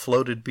gem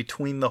floated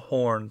between the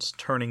horns,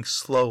 turning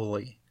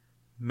slowly,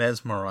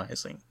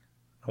 mesmerizing.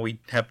 We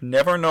have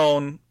never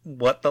known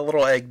what the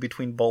little egg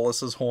between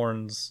Bolas's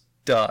horns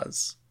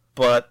does,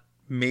 but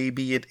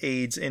maybe it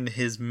aids in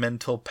his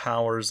mental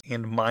powers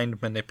and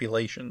mind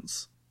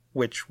manipulations,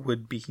 which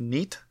would be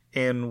neat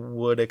and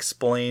would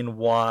explain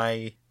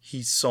why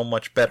he's so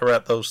much better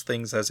at those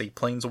things as a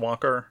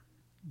planeswalker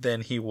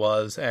than he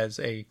was as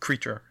a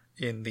creature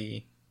in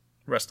the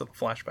rest of the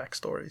flashback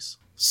stories.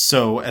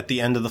 So at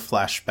the end of the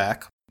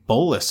flashback,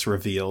 Bolas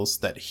reveals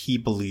that he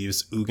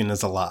believes Ugin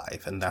is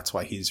alive, and that's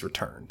why he's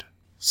returned.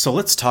 So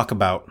let's talk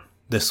about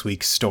this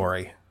week's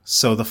story.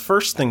 So the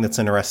first thing that's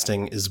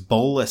interesting is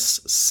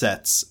Bolas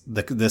sets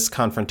this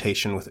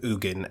confrontation with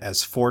Ugin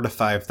as 4,000 to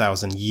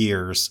 5,000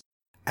 years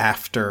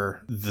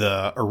after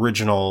the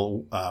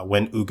original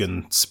when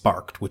Ugin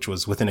sparked, which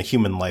was within a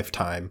human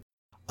lifetime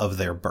of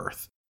their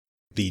birth.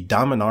 The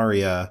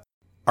Dominaria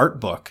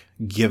art book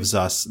gives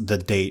us the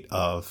date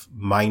of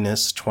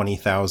minus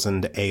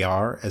 20,000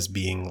 AR as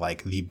being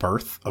like the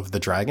birth of the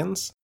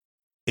dragons.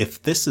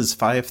 If this is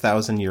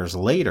 5,000 years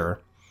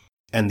later,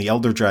 and the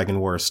Elder Dragon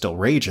War is still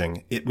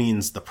raging, it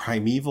means the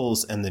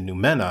Primevals and the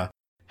Numena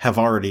have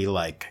already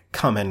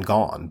come and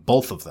gone,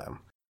 both of them.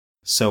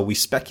 So we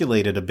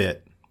speculated a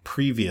bit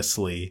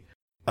previously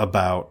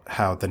about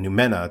how the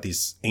Numena,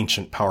 these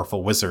ancient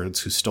powerful wizards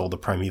who stole the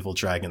primeval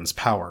dragon's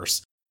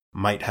powers,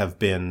 might have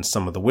been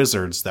some of the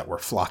wizards that were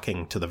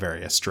flocking to the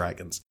various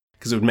dragons.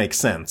 Because it would make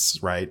sense,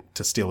 right?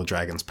 To steal a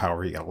dragon's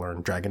power, you gotta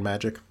learn dragon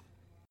magic.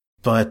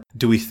 But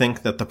do we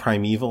think that the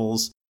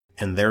Primevals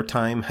in their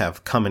time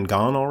have come and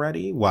gone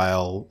already,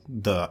 while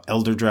the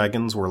Elder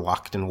Dragons were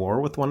locked in war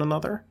with one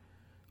another?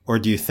 Or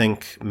do you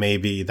think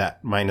maybe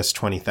that minus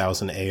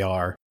 20,000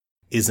 AR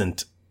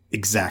isn't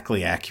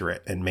exactly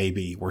accurate, and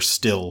maybe we're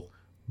still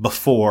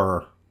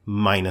before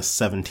minus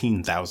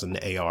 17,000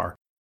 AR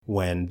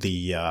when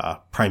the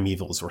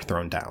Primevals were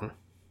thrown down?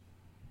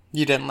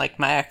 You didn't like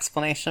my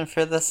explanation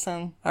for this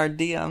in our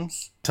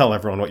DMs? Tell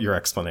everyone what your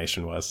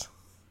explanation was.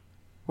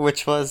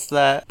 Which was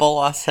that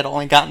Bolas had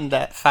only gotten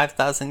that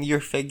 5,000 year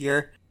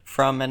figure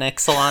from an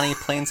Ixalani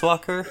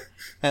planeswalker,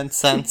 and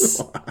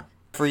since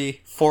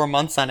every 4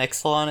 months on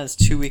Ixalan is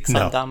 2 weeks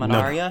on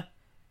Dominaria,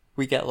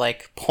 we get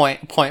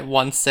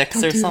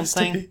 0.16 or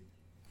something.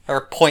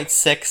 Or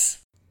 0.6.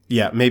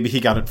 Yeah, maybe he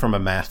got it from a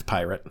math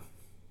pirate.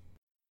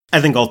 I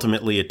think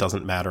ultimately it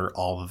doesn't matter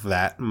all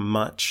that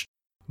much,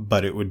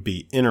 but it would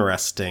be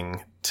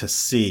interesting to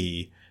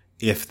see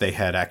if they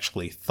had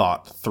actually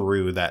thought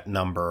through that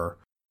number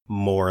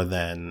more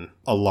than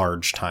a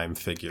large time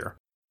figure.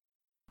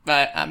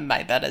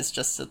 My bet is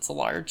just it's a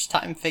large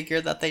time figure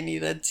that they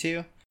needed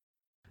to.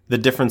 The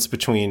difference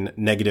between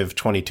negative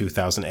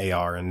 22,000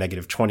 AR and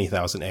negative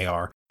 20,000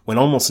 AR, when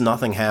almost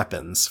nothing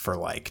happens for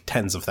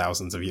tens of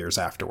thousands of years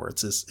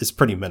afterwards, is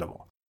pretty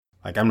minimal.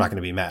 I'm not going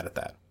to be mad at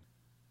that.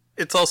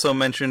 It's also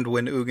mentioned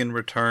when Ugin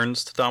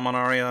returns to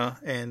Dominaria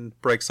and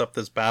breaks up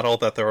this battle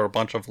that there are a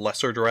bunch of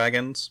lesser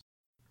dragons.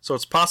 So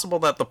it's possible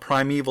that the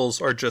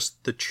Primevals are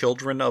just the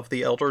children of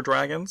the Elder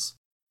Dragons,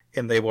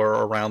 and they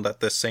were around at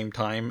this same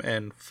time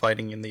and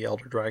fighting in the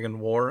Elder Dragon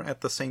War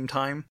at the same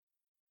time,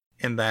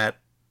 and that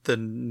the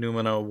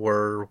Numena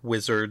were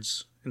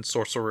wizards and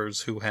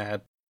sorcerers who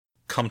had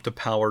come to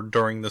power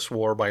during this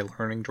war by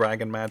learning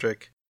dragon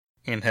magic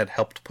and had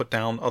helped put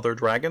down other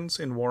dragons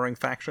in warring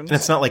factions. And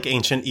it's not like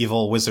ancient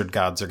evil wizard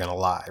gods are going to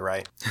lie,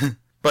 right?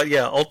 But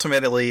yeah,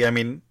 ultimately,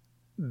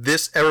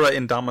 This era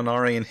in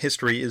Dominarian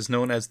history is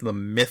known as the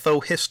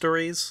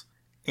Mytho-Histories,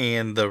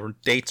 and the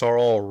dates are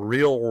all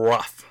real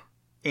rough.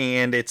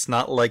 And it's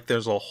not like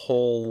there's a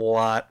whole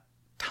lot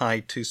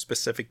tied to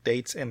specific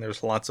dates, and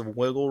there's lots of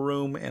wiggle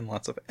room and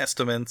lots of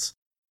estimates.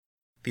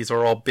 These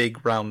are all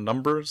big round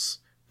numbers,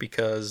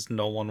 because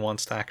no one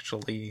wants to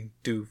actually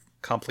do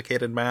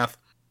complicated math.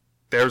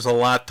 There's a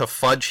lot to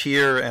fudge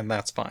here, and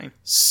that's fine.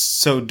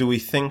 So do we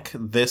think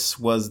this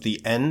was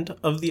the end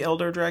of the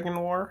Elder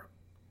Dragon War?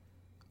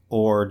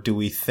 Or do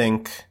we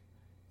think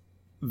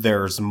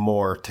there's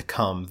more to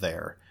come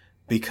there?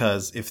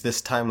 Because if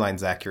this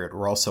timeline's accurate,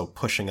 we're also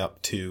pushing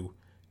up to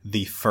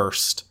the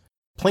first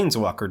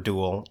Planeswalker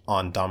duel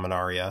on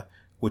Dominaria,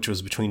 which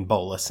was between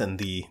Bolas and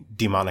the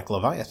demonic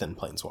Leviathan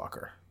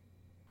Planeswalker.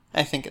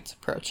 I think it's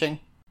approaching.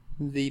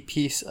 The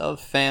piece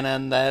of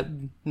fanon that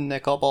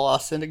Nicol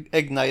Bolas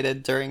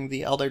ignited during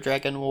the Elder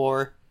Dragon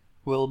War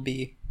will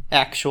be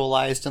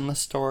actualized in the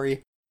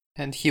story,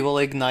 and he will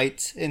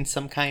ignite in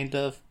some kind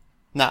of,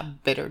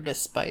 not bitter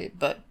despite,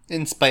 but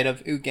in spite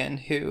of Ugin,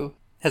 who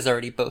has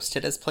already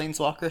boasted his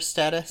Planeswalker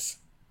status.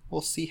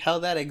 We'll see how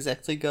that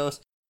exactly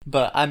goes,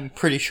 but I'm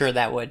pretty sure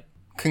that would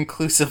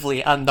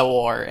conclusively end the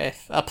war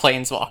if a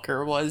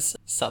Planeswalker was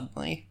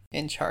suddenly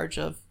in charge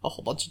of a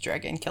whole bunch of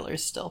dragon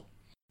killers still.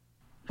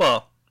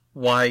 Well,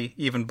 why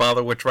even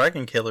bother with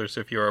dragon killers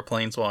if you're a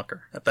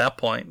Planeswalker at that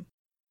point?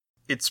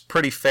 It's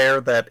pretty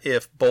fair that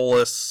if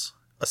Bolas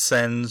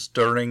ascends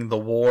during the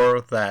war,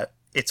 that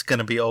it's going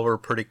to be over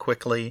pretty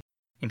quickly,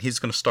 and he's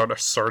going to start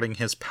asserting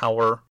his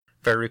power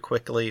very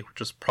quickly, which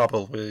is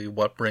probably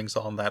what brings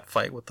on that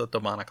fight with the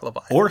demonic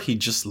Leviathan. Or he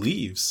just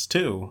leaves,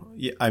 too.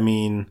 I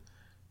mean,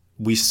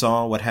 we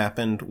saw what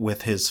happened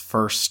with his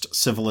first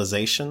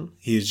civilization.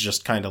 He's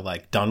just kind of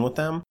like done with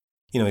them.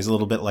 You know, he's a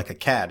little bit like a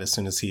cat. As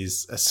soon as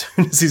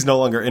he's no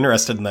longer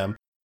interested in them,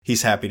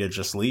 he's happy to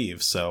just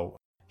leave. So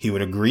he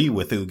would agree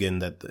with Ugin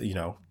that, you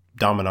know,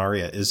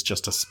 Dominaria is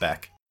just a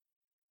speck.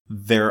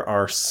 There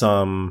are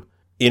some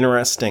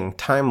interesting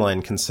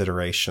timeline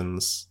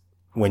considerations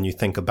when you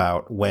think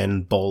about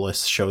when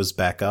Bolas shows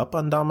back up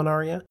on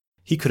Dominaria.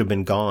 He could have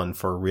been gone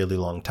for a really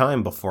long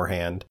time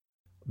beforehand,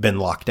 been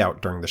locked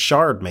out during the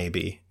Shard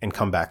maybe, and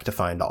come back to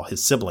find all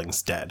his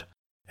siblings dead,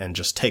 and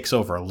just takes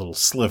over a little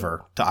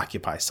sliver to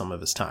occupy some of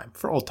his time,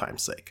 for old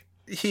time's sake.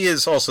 He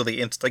is also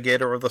the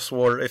instigator of this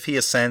war. If he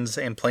ascends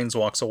and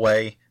planeswalks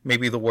away,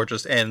 maybe the war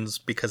just ends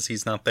because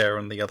he's not there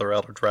and the other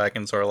Elder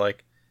Dragons are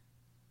like,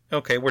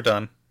 okay, we're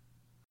done.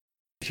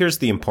 Here's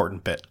the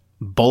important bit.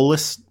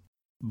 Bolas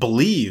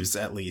believes,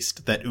 at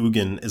least, that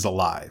Ugin is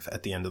alive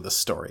at the end of the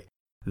story.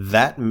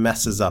 That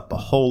messes up a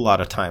whole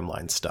lot of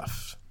timeline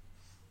stuff.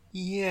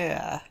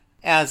 Yeah.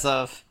 As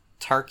of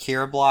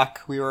Tarkir block,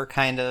 we were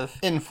kind of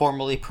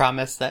informally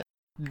promised that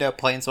no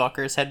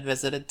Planeswalkers had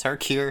visited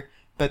Tarkir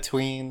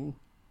between,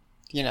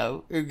 you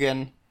know,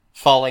 Ugin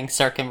falling,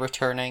 Sarkhan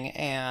returning,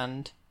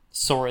 and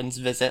Sorin's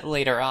visit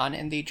later on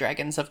in the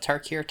Dragons of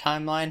Tarkir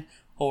timeline,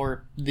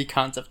 or the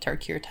Khans of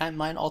Tarkir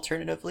timeline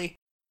alternatively.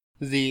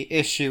 The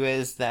issue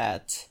is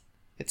that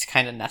it's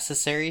kind of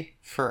necessary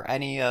for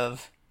any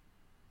of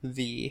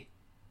the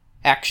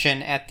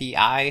action at the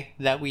Eye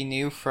that we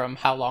knew from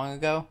how long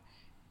ago.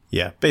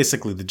 Yeah,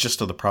 basically the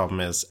gist of the problem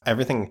is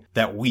everything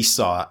that we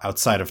saw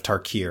outside of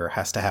Tarkir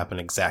has to happen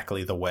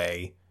exactly the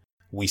way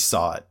we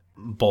saw it,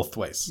 both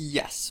ways.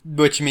 Yes,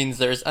 which means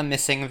there's a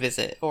missing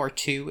visit or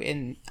two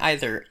in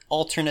either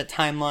alternate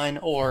timeline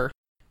or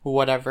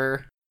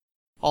whatever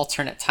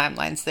alternate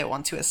timelines they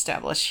want to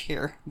establish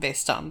here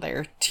based on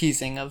their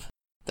teasing of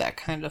that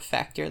kind of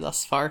factor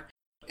thus far.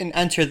 In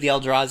Enter the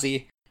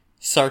Eldrazi,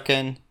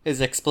 Sarkhan is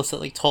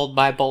explicitly told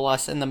by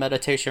Bolas in the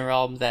Meditation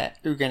Realm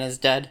that Ugin is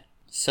dead.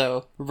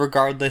 So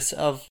regardless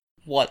of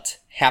what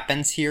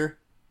happens here,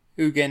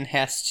 Ugin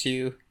has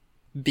to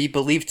be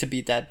believed to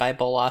be dead by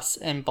Bolas,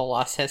 and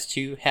Bolas has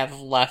to have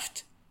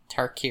left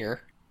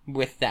Tarkir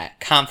with that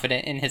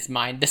confident in his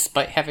mind,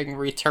 despite having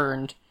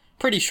returned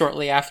pretty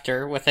shortly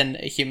after, within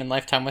a human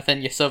lifetime,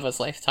 within Yasova's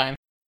lifetime,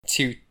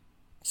 to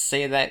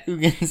say that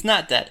Ugin's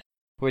not dead,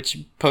 which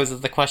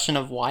poses the question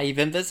of why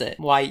even visit?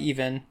 Why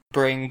even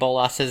bring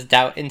Bolas's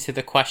doubt into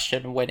the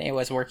question when it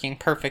was working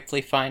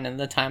perfectly fine in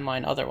the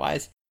timeline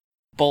otherwise?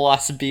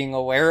 Bolas being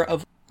aware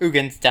of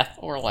Ugin's death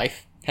or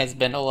life has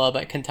been a little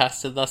bit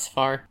contested thus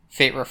far.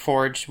 Fate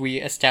Reforged, we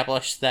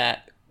established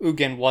that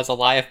Ugin was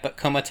alive but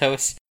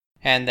comatose,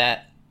 and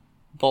that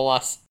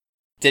Bolas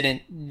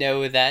didn't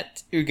know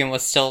that Ugin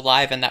was still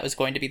alive, and that was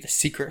going to be the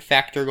secret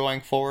factor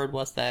going forward,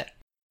 was that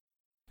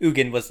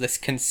Ugin was this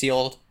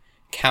concealed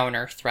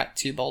counter threat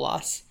to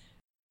Bolas.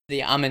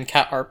 The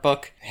Amonkhet art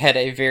book had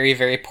a very,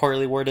 very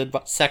poorly worded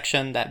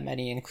section that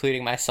many,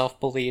 including myself,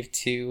 believed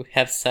to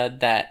have said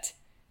that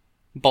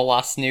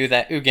Bolas knew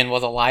that Ugin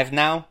was alive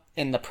now,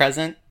 in the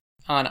present,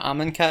 on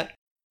Amonkhet.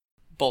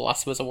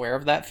 Bolas was aware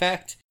of that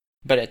fact,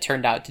 but it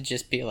turned out to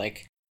just be,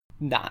 like,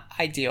 not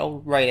ideal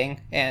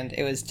writing, and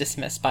it was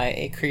dismissed by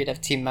a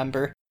creative team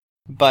member.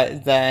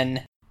 But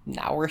then,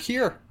 now we're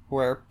here,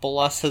 where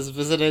Bolas has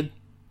visited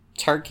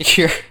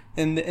Tarkir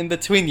in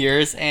between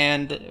years,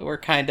 and we're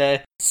kind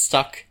of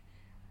stuck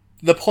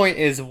the point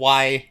is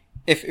why,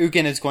 if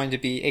Ugin is going to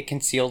be a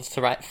concealed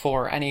threat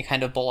for any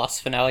kind of Bolas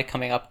finale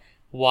coming up,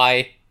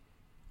 why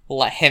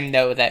let him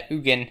know that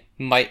Ugin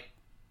might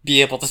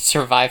be able to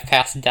survive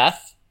past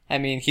death? I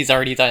mean, he's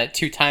already done it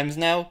 2 times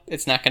now.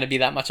 It's not going to be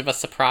that much of a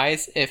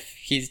surprise if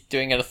he's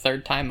doing it a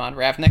 3rd time on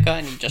Ravnica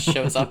and he just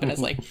shows up and is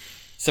like,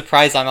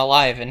 surprise, I'm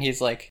alive. And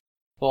he's like,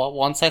 well,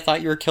 once I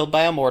thought you were killed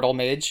by a mortal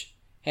mage,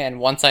 and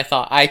once I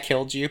thought I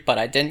killed you, but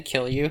I didn't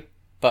kill you,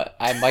 but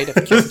I might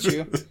have killed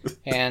you,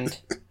 and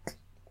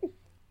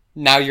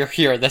now you're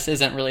here. This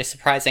isn't really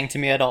surprising to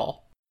me at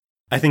all.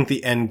 I think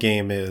the end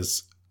game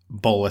is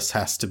Bolas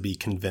has to be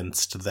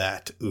convinced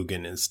that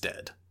Ugin is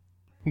dead.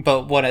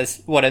 But what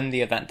in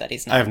the event that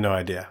he's not? I have no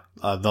idea.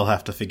 They'll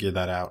have to figure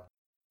that out.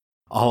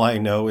 All I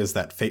know is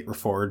that Fate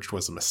Reforged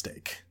was a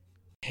mistake.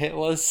 It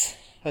was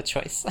a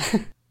choice.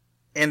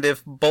 And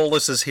if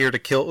Bolas is here to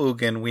kill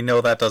Ugin, we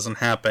know that doesn't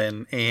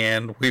happen,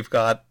 and we've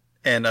got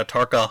an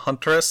Atarka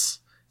Huntress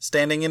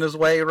standing in his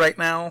way right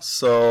now,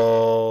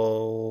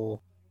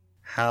 so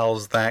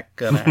how's that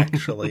gonna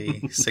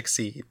actually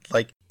succeed?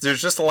 Like,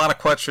 there's just a lot of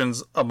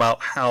questions about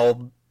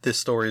how this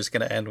story is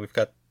gonna end. We've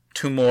got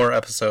 2 more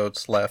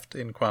episodes left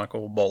in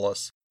Chronicle of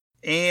Bolas,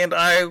 and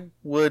I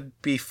would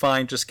be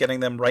fine just getting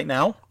them right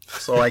now,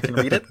 so I can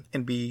read it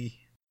and be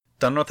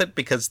done with it,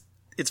 because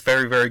it's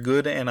very, very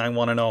good, and I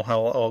want to know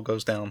how it all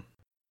goes down.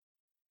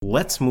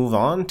 Let's move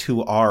on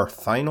to our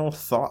final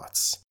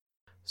thoughts.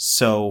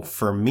 So,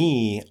 for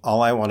me,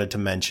 all I wanted to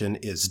mention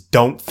is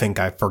don't think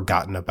I've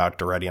forgotten about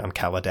Daretti on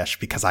Kaladesh,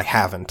 because I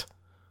haven't.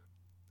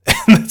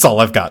 That's all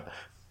I've got.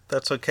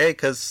 That's okay,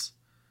 because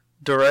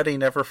Daretti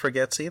never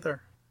forgets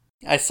either.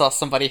 I saw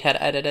somebody had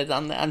edited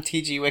on the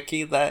MTG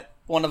wiki that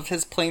one of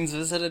his planes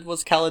visited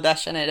was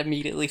Kaladesh, and it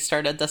immediately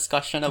started a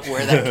discussion of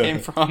where that came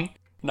from.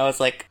 And I was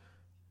like,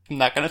 I'm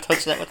not going to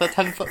touch that with a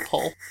 10-foot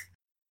pole.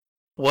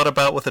 What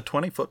about with a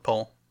 20-foot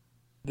pole?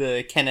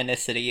 The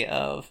canonicity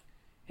of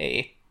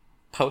a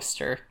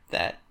poster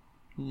that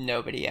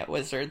nobody at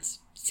Wizards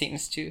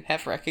seems to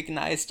have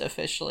recognized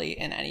officially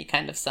in any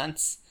kind of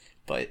sense,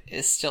 but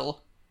is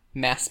still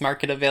mass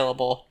market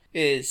available,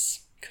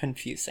 is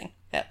confusing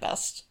at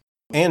best.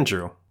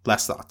 Andrew,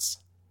 last thoughts.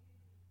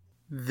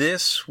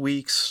 This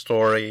week's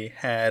story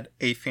had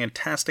a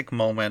fantastic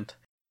moment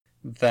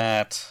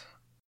that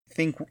I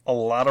think a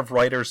lot of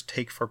writers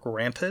take for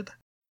granted,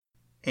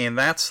 and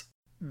that's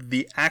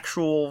the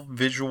actual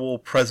visual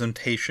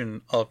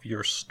presentation of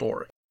your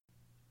story.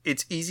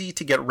 It's easy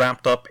to get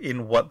wrapped up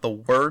in what the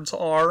words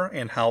are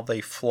and how they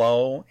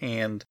flow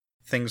and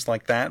things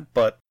like that,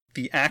 but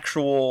the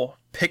actual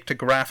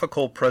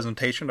pictographical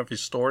presentation of your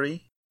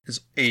story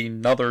is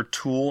another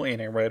tool in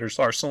a writer's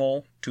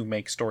arsenal to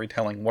make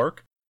storytelling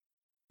work.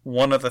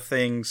 One of the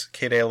things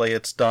Kate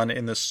Elliott's done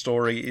in this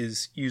story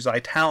is use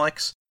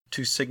italics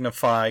to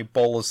signify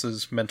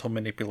Bolas's mental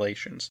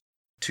manipulations,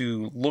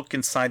 to look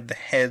inside the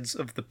heads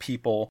of the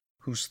people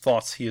whose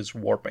thoughts he is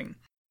warping.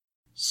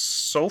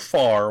 So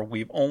far,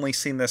 we've only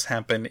seen this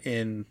happen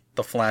in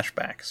the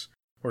flashbacks,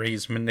 where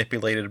he's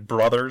manipulated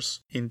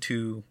brothers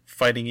into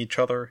fighting each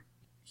other.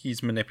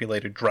 He's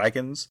manipulated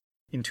dragons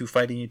into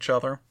fighting each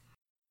other.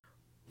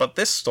 But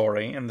this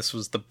story, and this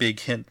was the big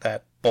hint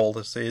that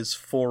Bolas is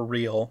for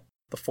real,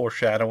 the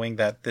foreshadowing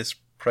that this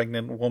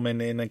pregnant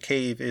woman in a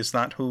cave is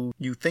not who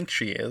you think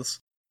she is.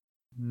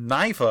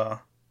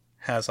 Niva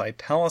has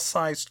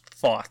italicized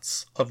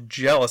thoughts of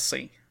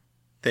jealousy.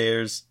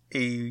 There's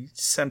a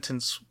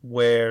sentence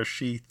where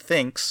she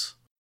thinks,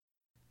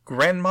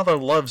 "Grandmother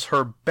loves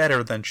her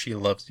better than she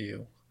loves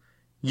you.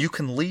 You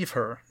can leave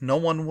her, no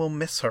one will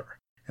miss her,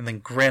 and then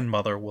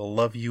grandmother will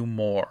love you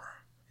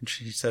more." And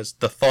she says,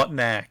 the thought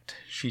nagged.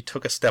 She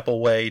took a step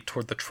away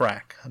toward the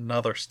track,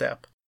 another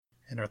step,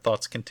 and her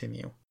thoughts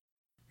continue.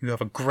 "You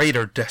have a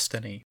greater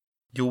destiny.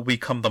 You will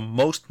become the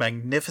most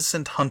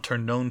magnificent hunter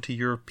known to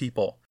your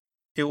people.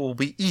 It will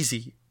be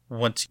easy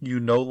once you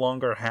no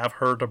longer have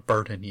her to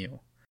burden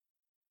you."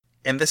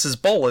 And this is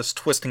Bolas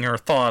twisting her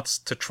thoughts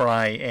to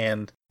try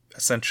and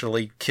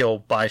essentially kill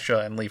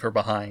Baisha and leave her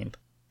behind.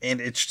 And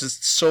it's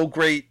just so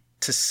great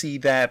to see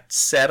that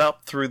set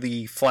up through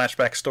the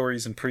flashback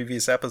stories in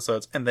previous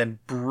episodes and then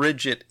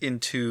bridge it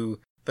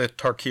into the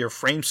Tarkir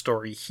frame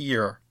story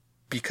here,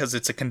 because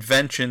it's a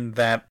convention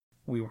that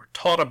we were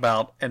taught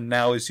about and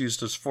now is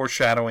used as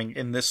foreshadowing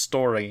in this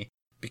story,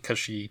 because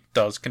she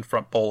does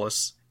confront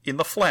Bolas in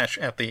the flesh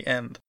at the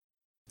end.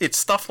 It's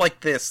stuff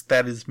like this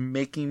that is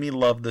making me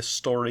love this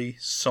story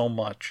so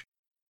much.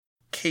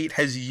 Kate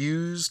has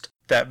used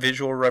that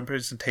visual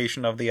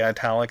representation of the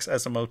italics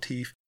as a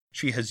motif.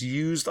 She has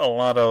used a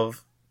lot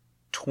of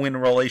twin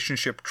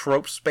relationship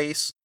trope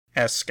space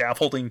as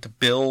scaffolding to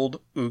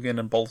build Ugin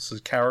and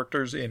Bolas'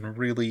 characters in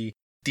really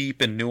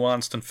deep and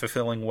nuanced and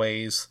fulfilling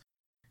ways.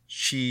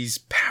 She's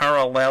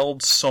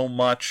paralleled so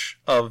much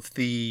of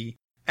the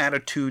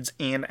attitudes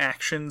and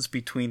actions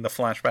between the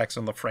flashbacks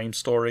and the frame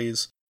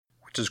stories,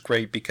 which is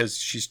great because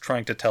she's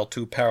trying to tell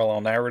 2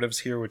 parallel narratives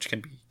here, which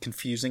can be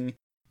confusing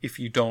if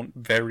you don't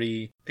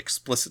very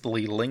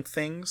explicitly link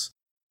things.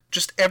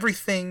 Just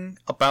everything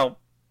about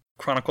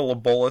Chronicle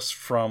of Bolas,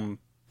 from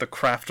the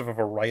craft of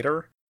a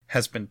writer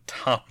has been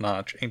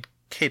top-notch, and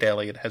Kate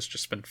Elliott has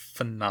just been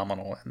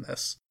phenomenal in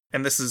this.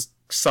 And this is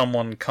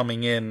someone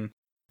coming in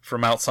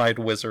from outside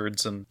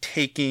Wizards and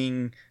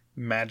taking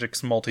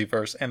Magic's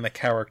multiverse and the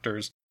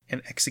characters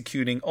and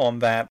executing on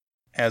that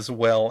as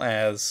well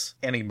as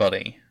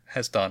anybody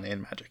has done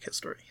in Magic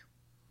history.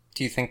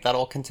 Do you think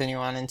that'll continue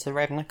on into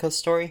Ravnica's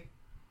story?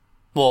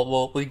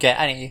 Will we get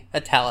any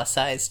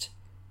italicized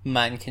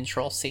mind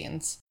control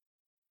scenes?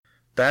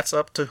 That's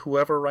up to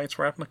whoever writes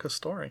Ravnica's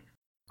story.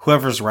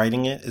 Whoever's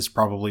writing it is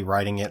probably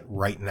writing it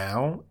right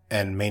now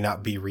and may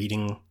not be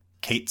reading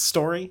Kate's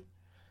story.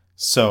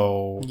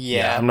 So,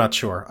 yeah, I'm not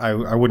sure.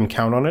 I wouldn't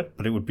count on it,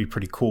 but it would be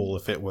pretty cool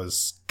if it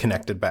was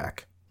connected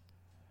back.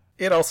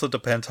 It also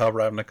depends how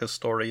Ravnica's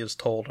story is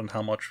told and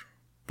how much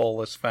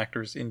Bolas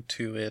factors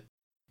into it.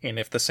 And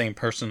if the same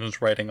person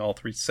is writing all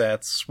 3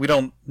 sets. We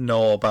don't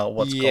know about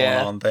what's going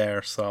on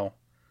there, so...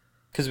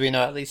 Because we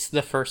know at least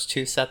the first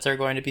 2 sets are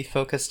going to be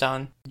focused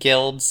on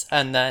guilds,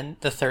 and then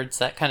the 3rd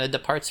set kind of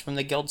departs from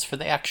the guilds for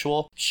the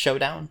actual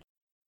showdown.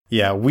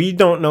 Yeah, we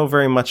don't know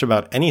very much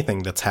about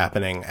anything that's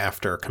happening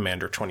after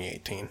Commander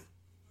 2018.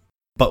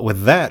 But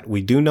with that,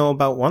 we do know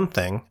about one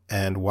thing,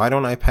 and why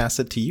don't I pass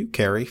it to you,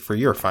 Carrie, for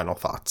your final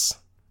thoughts?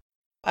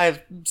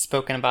 I've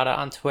spoken about it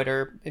on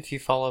Twitter, if you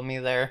follow me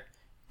there,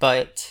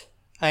 but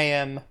I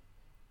am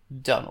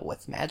done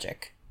with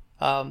Magic.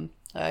 I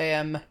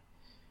am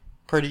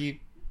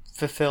pretty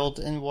fulfilled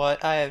in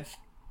what I've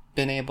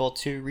been able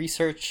to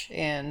research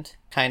and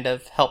kind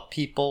of help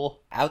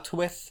people out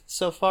with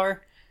so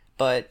far,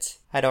 but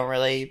I don't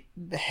really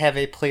have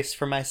a place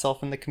for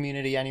myself in the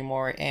community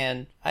anymore,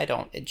 and I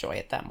don't enjoy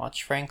it that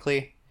much,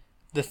 frankly.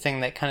 The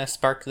thing that kind of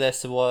sparked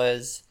this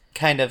was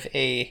kind of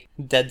a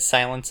dead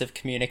silence of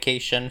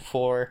communication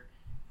for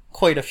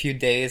quite a few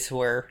days,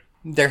 where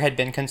there had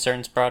been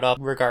concerns brought up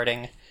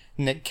regarding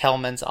Nick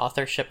Kelman's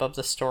authorship of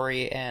the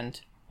story,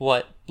 and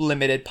what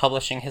limited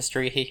publishing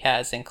history he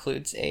has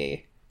includes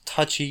a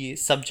touchy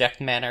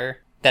subject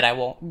matter that I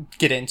won't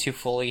get into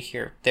fully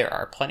here. There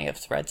are plenty of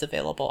threads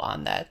available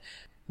on that.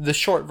 The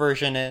short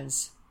version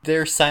is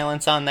their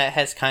silence on that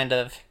has kind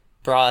of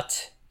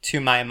brought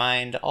to my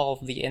mind all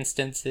of the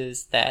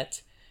instances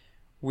that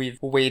we've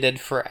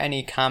waited for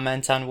any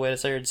comment on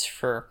Wizards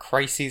for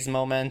crises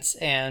moments,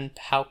 and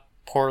how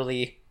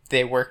poorly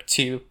they work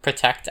to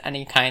protect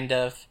any kind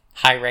of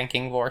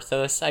high-ranking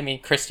Vorthos. I mean,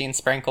 Christine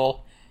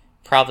Sprinkle,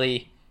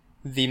 probably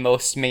the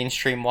most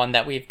mainstream one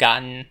that we've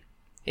gotten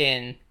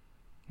in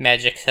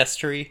Magic's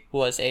history,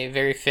 was a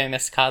very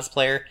famous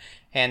cosplayer,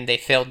 and they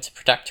failed to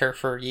protect her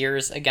for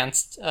years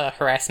against a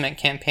harassment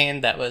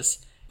campaign that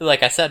was,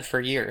 like I said,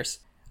 for years.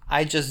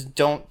 I just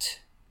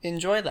don't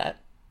enjoy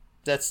that.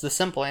 That's the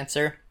simple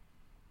answer.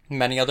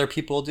 Many other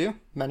people do.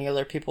 Many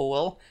other people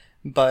will.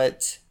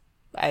 But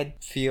I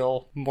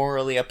feel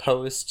morally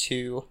opposed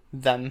to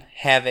them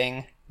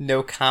having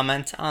no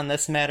comment on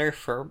this matter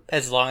for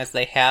as long as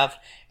they have,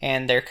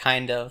 and they're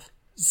kind of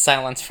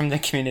silence from the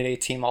community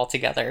team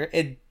altogether.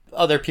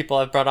 Other people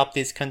have brought up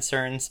these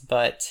concerns,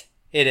 but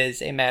it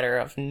is a matter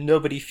of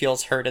nobody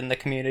feels heard in the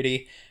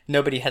community.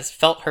 Nobody has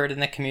felt heard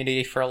in the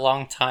community for a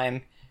long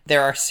time.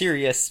 There are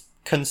serious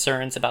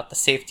concerns about the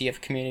safety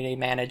of community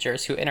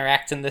managers who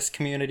interact in this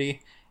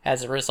community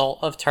as a result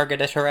of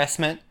targeted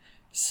harassment.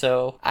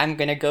 So I'm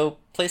going to go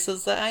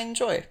places that I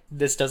enjoy.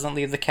 This doesn't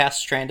leave the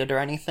cast stranded or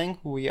anything.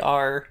 We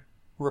are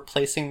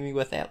replacing me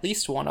with at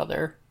least one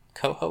other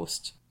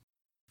co-host.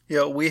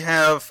 Yeah, we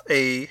have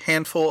a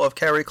handful of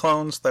Carrie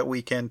clones that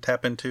we can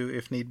tap into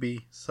if need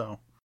be, so...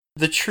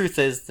 The truth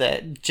is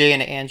that Jay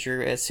and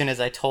Andrew, as soon as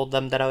I told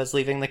them that I was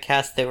leaving the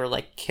cast, they were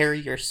like,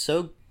 Carrie, you're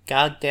so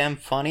goddamn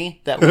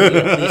funny that we need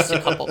at least a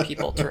couple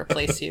people to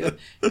replace you.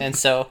 And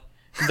so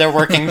they're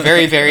working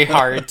very, very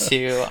hard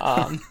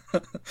to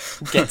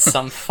get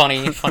some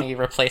funny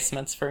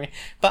replacements for me.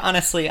 But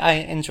honestly, I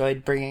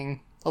enjoyed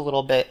bringing a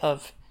little bit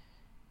of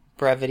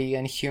brevity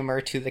and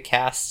humor to the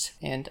cast,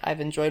 and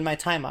I've enjoyed my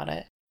time on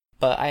it.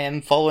 But I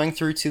am following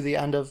through to the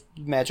end of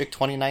Magic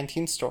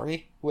 2019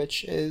 story,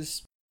 which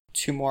is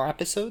 2 more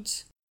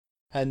episodes,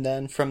 and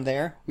then from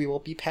there we will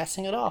be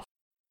passing it off.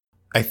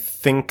 I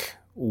think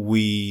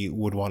we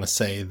would want to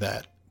say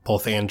that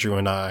both Andrew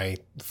and I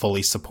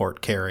fully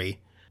support Carrie.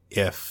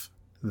 If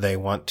they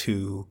want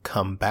to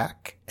come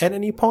back at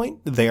any point,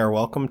 they are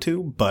welcome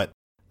to, but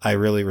I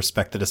really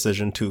respect the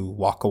decision to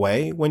walk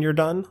away when you're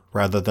done,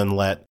 rather than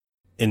let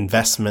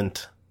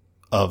investment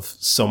of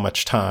so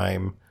much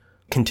time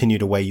continue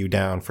to weigh you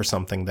down for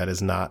something that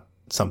is not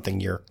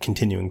something you're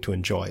continuing to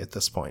enjoy at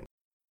this point.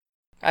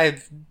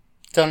 I've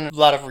done a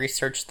lot of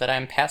research that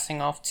I'm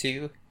passing off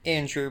to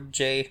Andrew,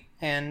 Jay,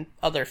 and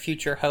other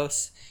future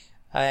hosts.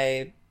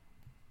 I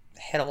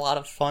had a lot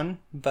of fun,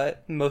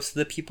 but most of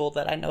the people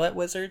that I know at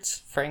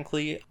Wizards,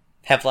 frankly,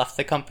 have left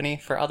the company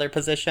for other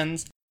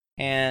positions,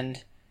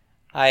 and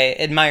I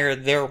admire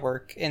their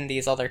work in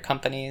these other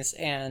companies,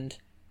 and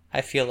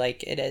I feel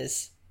like it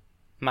is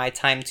my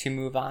time to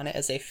move on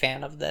as a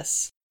fan of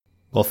this.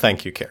 Well,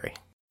 thank you, Carrie.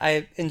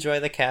 I enjoy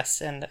the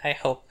cast, and I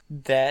hope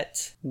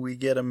that we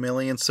get 1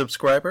 million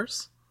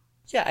subscribers.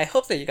 Yeah, I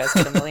hope that you guys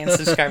get 1 million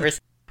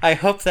subscribers. I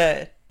hope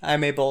that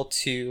I'm able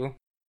to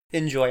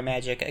enjoy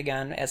Magic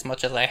again as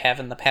much as I have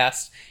in the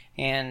past,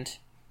 and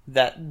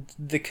that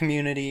the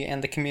community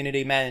and the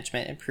community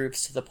management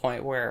improves to the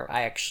point where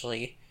I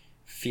actually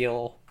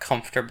feel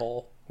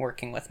comfortable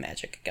working with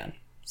Magic again.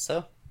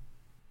 So,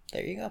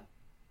 there you go.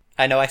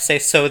 I know I say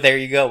 "so there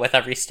you go" with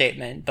every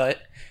statement,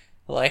 but,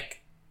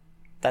 like,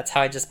 that's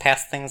how I just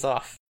pass things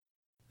off.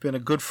 Been a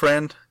good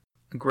friend,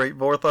 a great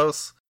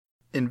Vorthos,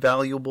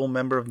 invaluable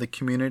member of the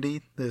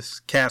community. This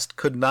cast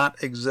could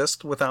not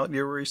exist without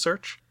your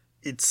research.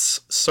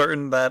 It's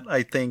certain that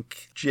I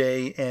think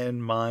Jay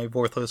and my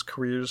Vorthos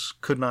careers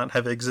could not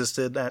have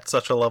existed at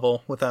such a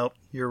level without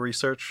your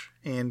research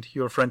and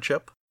your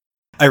friendship.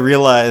 I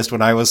realized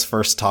when I was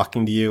first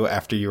talking to you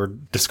after you were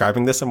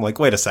describing this, I'm like,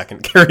 wait a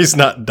second, Carrie's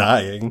not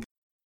dying.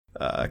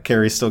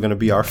 Carrie's still going to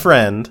be our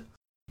friend,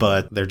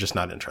 but they're just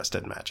not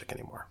interested in Magic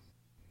anymore.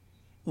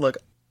 Look,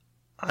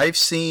 I've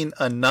seen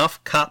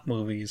enough cop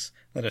movies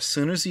that as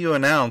soon as you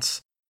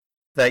announce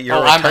that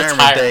your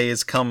retirement day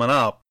is coming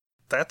up,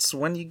 that's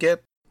when I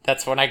get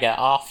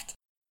offed.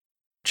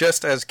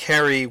 Just as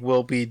Carrie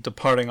will be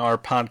departing our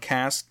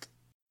podcast,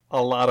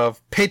 a lot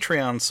of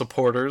Patreon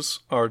supporters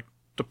are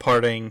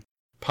departing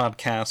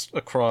podcasts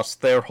across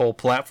their whole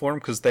platform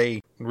because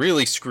they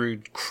really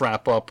screwed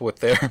crap up with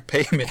their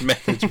payment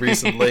methods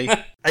recently.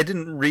 I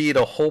didn't read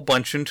a whole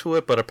bunch into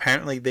it, but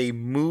apparently they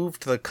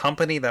moved the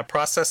company that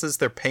processes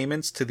their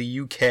payments to the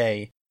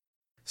UK.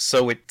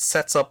 So it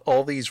sets up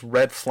all these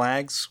red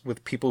flags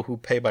with people who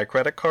pay by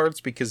credit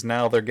cards because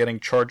now they're getting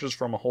charges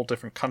from a whole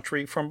different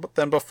country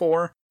than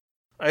before.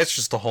 It's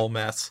just a whole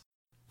mess.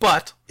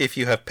 But if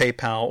you have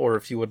PayPal, or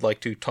if you would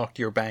like to talk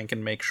to your bank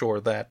and make sure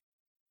that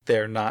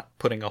they're not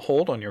putting a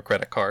hold on your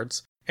credit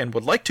cards and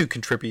would like to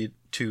contribute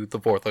to the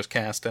Vorthos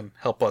cast and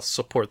help us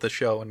support the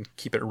show and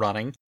keep it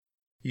running,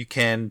 you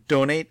can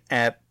donate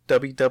at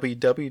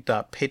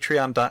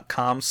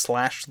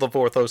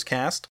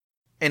www.patreon.com/thevorthoscast.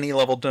 Any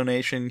level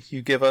donation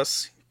you give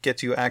us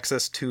gets you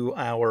access to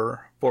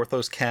our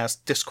Vorthos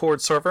cast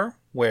Discord server,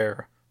 where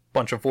a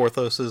bunch of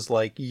Vorthoses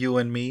like you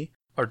and me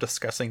are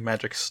discussing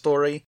Magic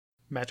story,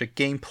 Magic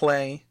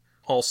gameplay,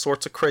 all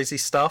sorts of crazy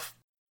stuff.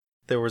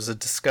 There was a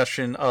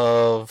discussion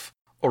of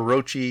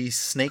Orochi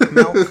snake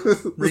milk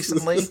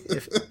recently.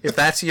 If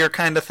that's your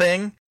kind of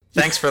thing,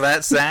 thanks for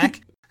that,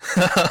 Zach.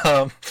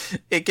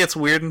 It gets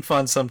weird and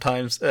fun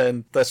sometimes,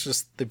 and that's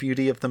just the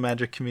beauty of the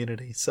Magic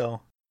community.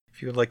 So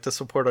if you would like to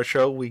support our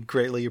show, we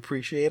greatly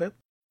appreciate it.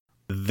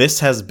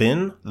 This has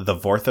been the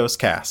Vorthos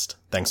Cast.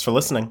 Thanks for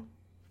listening.